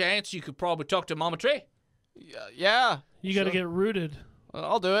chance you could probably talk to Mama Tree. Yeah. You got to Sure. get rooted. Well,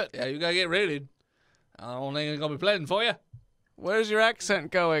 I'll do it. Yeah, you gotta get rooted. I don't think it's gonna be pleasant for you. Where's your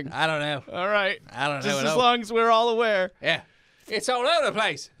accent going? I don't know. All right. I don't know. Just at as all. long as we're all aware. Yeah, it's all over the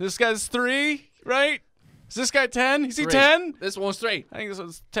place. This guy's 3, right? Is this guy 10? Is he 3. 10? This one's 3. I think this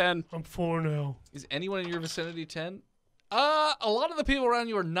one's 10. I'm 4 now. Is anyone in your vicinity 10? A lot of the people around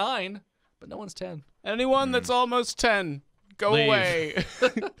you are 9, but no one's 10. Anyone that's almost 10, go Leave. away.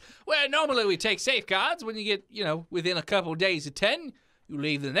 Well, normally we take safeguards. When you get, within a couple of days of 10, you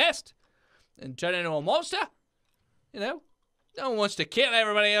leave the nest and turn into a monster. No one wants to kill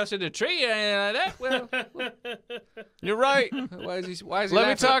everybody else in the tree or anything like that. Well, You're right. why is he Let me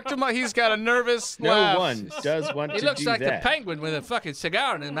laughing? talk to my. He's got a nervous No laugh. one does want He to looks do like that. the penguin with a fucking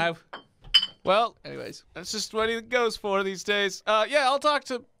cigar in his mouth. Well, Anyways, that's just what he goes for these days. Yeah, I'll talk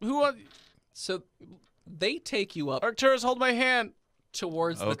to who. so they take you up. Arcturus, hold my hand.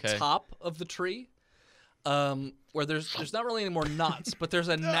 towards the top of the tree, where there's not really any more knots, but there's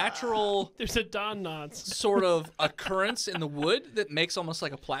a natural There's a Don Knots. sort of occurrence in the wood that makes almost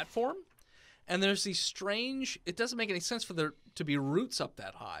like a platform. And there's these strange. It doesn't make any sense for there to be roots up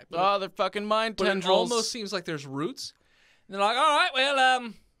that high. But they're fucking mind but it tendrils. almost seems like there's roots. And they're like, all right,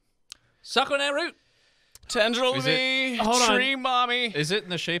 well, suck on that root. Tendril Is me, Hold on. tree mommy. Is it in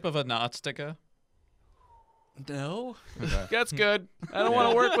the shape of a knot sticker? No. That's good. I don't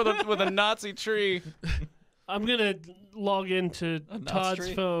want to work with a Nazi tree. I'm gonna log into Todd's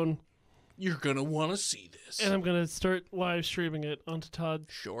tree? phone, You're gonna want to see this. and I'm gonna start live streaming it onto Todd.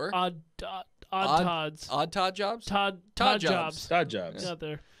 Sure. Odd Todd's. Odd Todd jobs. Todd Todd jobs. Side jobs. Out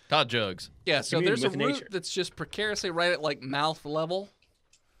there. Todd jugs. Yeah. So Communing there's a with root nature. that's just precariously right at like mouth level,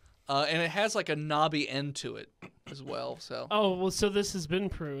 and it has like a knobby end to it as well. So. Oh well, so this has been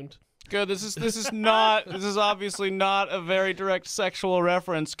pruned. Good. This is not. This is obviously not a very direct sexual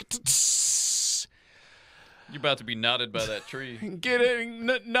reference. You're about to be knotted by that tree. Get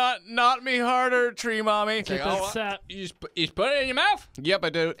it? Not me harder, tree mommy. Get Oh, that sap. You just put it in your mouth, Yep, I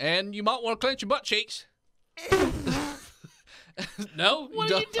do. and you might want to clench your butt cheeks. No, What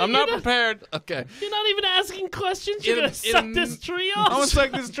you are you don't? doing? I'm not prepared. Okay. You're not even asking questions. You're In- gonna suck in- this tree I'm gonna off.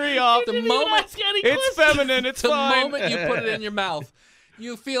 suck this tree off. You didn't the even moment- ask any It's questions. feminine. It's The fine. moment you put it in your mouth,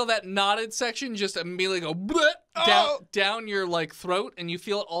 you feel that knotted section just immediately go down your like throat, and you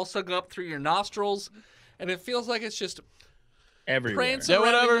feel it also go up through your nostrils, and it feels like it's just Everywhere. prancing Yeah,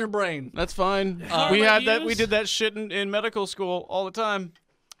 around whatever. in your brain. That's fine. Harlot we had that. We use? did that shit in medical school all the time.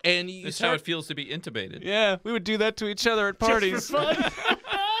 And you That's how start, it feels to be intubated. Yeah, we would do that to each other at parties. Just for fun.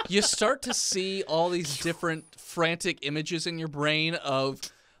 you start to see all these different frantic images in your brain of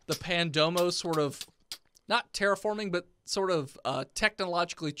the Pandomos sort of not terraforming, but sort of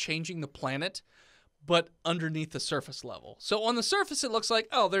technologically changing the planet, but underneath the surface level. So on the surface, it looks like,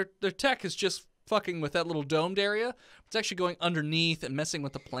 oh, their tech is just fucking with that little domed area. It's actually going underneath and messing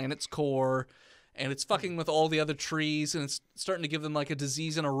with the planet's core, and it's fucking with all the other trees, and it's starting to give them like a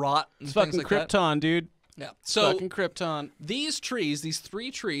disease and a rot and It's things fucking like that. Krypton, dude. Yeah. So Fucking Krypton. these trees, these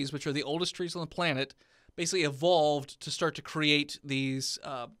 3 trees, which are the oldest trees on the planet, basically evolved to start to create these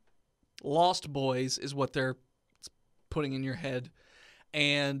lost boys, is what they're putting in your head.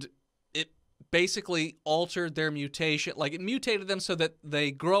 And it basically altered their mutation. Like, it mutated them so that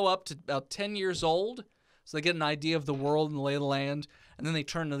they grow up to about 10 years old, so they get an idea of the world and the lay of the land, and then they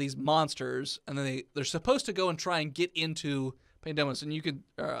turn into these monsters, and then they're supposed to go and try and get into Pandomos, and you could,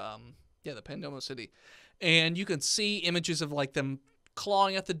 the Pandomos city. And you can see images of like them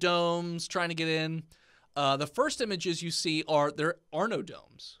clawing at the domes, trying to get in. The first images you see there are no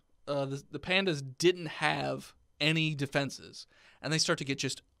domes. The pandas didn't have any defenses, and they start to get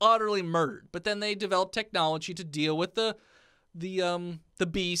just utterly murdered. But then they developed technology to deal with the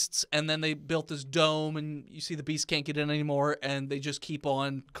beasts, and then they built this dome, and you see the beasts can't get in anymore, and they just keep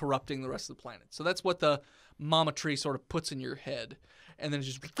on corrupting the rest of the planet. So that's what the mama tree sort of puts in your head, and then it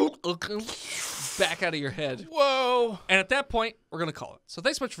just back out of your head. Whoa. And at that point, we're going to call it. So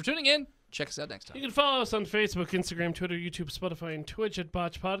thanks so much for tuning in. Check us out next You time. can follow us on Facebook, Instagram, Twitter, YouTube, Spotify, and Twitch at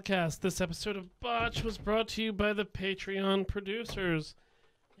Botch Podcast. This episode of Botch was brought to you by the Patreon producers.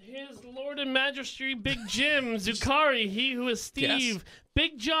 His Lord and Majesty, Big Jim, Zukari, He Who Is Steve, Yes.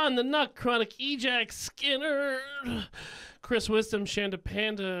 Big John, The Nuck, Chronic Ejac, Skinner, Chris Wisdom, Shanda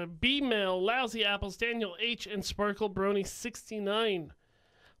Panda, B-Mail, Lousy Apples, Daniel H., and Sparkle Brony 69.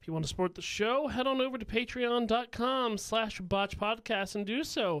 If you want to support the show, head on over to patreon.com/botchpodcast and do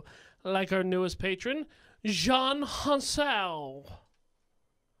so, like our newest patron, Jean Hansel.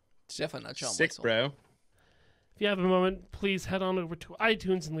 It's definitely not John Sick, Wetzel. bro. If you have a moment, please head on over to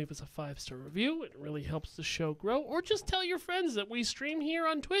iTunes and leave us a 5-star review. It really helps the show grow. Or just tell your friends that we stream here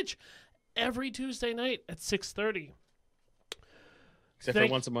on Twitch every Tuesday night at 6:30. Except Thank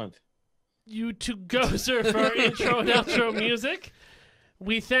for once a month. you to Gozer for our intro and outro music.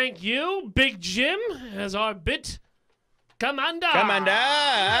 We thank you, Big Jim, as our bit commander. Commander!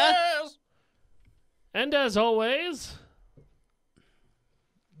 And as always,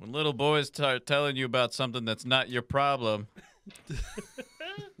 When little boys start telling you about something that's not your problem,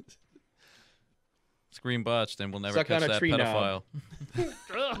 scream Botched, and we'll never Suck catch on a that tree pedophile.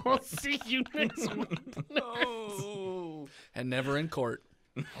 knob. I'll see you next week. And never in court.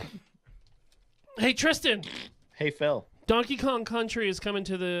 Hey, Tristan, Hey, Phil. Donkey Kong Country is coming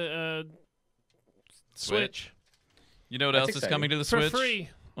to the Switch You know what That's else is exciting. coming to the for Switch free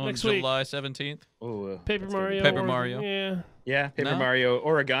on next week. July 17th? Oh, Paper that's Mario. Paper or- Mario. Yeah. Yeah, Paper No? Mario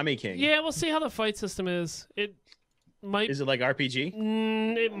Origami King. Yeah, we'll see how the fight system is. It might Is it like RPG?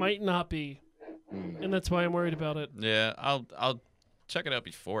 it might not be. And that's why I'm worried about it. Yeah, I'll check it out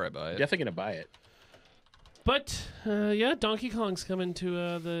before I buy it. Definitely gonna buy it. But yeah, Donkey Kong's coming to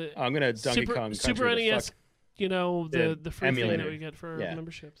the I'm gonna Donkey Kong Super Country the NES. fuck. You know, the free thing emulator. that we get for Yeah.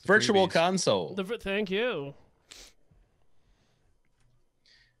 memberships. Virtual freebies. console. Thank you.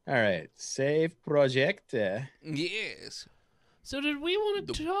 All right, save project. Yes. So did we want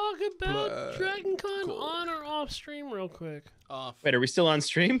to talk about Black Dragon Con Gold. on or off stream real quick? Off. Wait, are we still on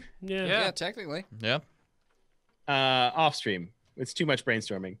stream? Yeah. Yeah, technically. Yeah. Off stream. It's too much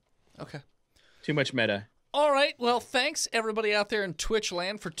brainstorming. Okay. Too much meta. All right. Well, thanks everybody out there in Twitch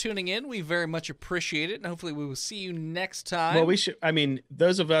land for tuning in. We very much appreciate it, and hopefully we will see you next time. Well, we should. I mean,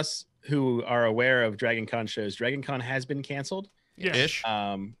 those of us who are aware of Dragon Con shows, Dragon Con has been canceled. Yeah. Ish.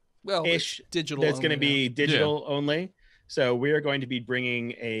 well, ish. it's digital. That's going to only be digital only. So we are going to be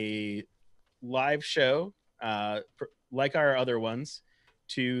bringing a live show, like our other ones,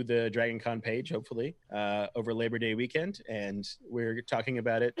 to the Dragon Con page, hopefully, over Labor Day weekend. And we're talking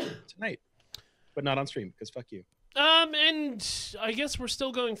about it tonight, but not on stream because fuck you. And I guess we're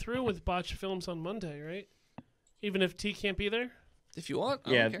still going through with Botched Films on Monday, right? Even if T can't be there. now. If you want.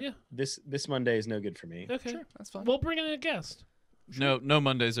 I Yeah. don't care. Yeah. This Monday is no good for me. Okay. Sure, that's fine. We'll bring in a guest. No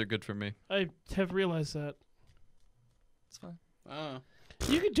Mondays are good for me. I have realized that. It's fine.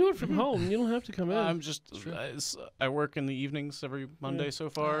 You could do it from home. You don't have to come in. I'm just. I work in the evenings every Monday so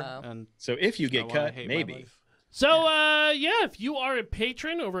far, Wow. and So if you I get wanna cut, hate my maybe. life. So, yeah, if you are a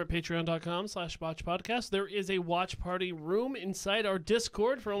patron over at patreon.com/botchpodcast, there is a watch party room inside our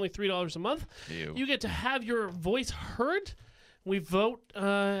Discord for only $3 a month. Ew. You get to have your voice heard. We vote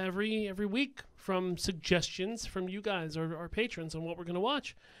every week from suggestions from you guys, our patrons, on what we're going to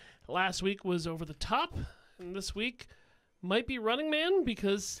watch. Last week was Over the Top, and this week might be Running Man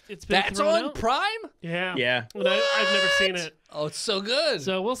because it's been That's thrown on out. Prime? Yeah. Yeah. And I've never seen it. Oh, it's so good.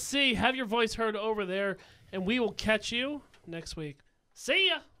 So we'll see. Have your voice heard over there, and we will catch you next week. See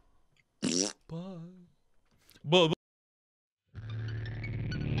ya. Bye.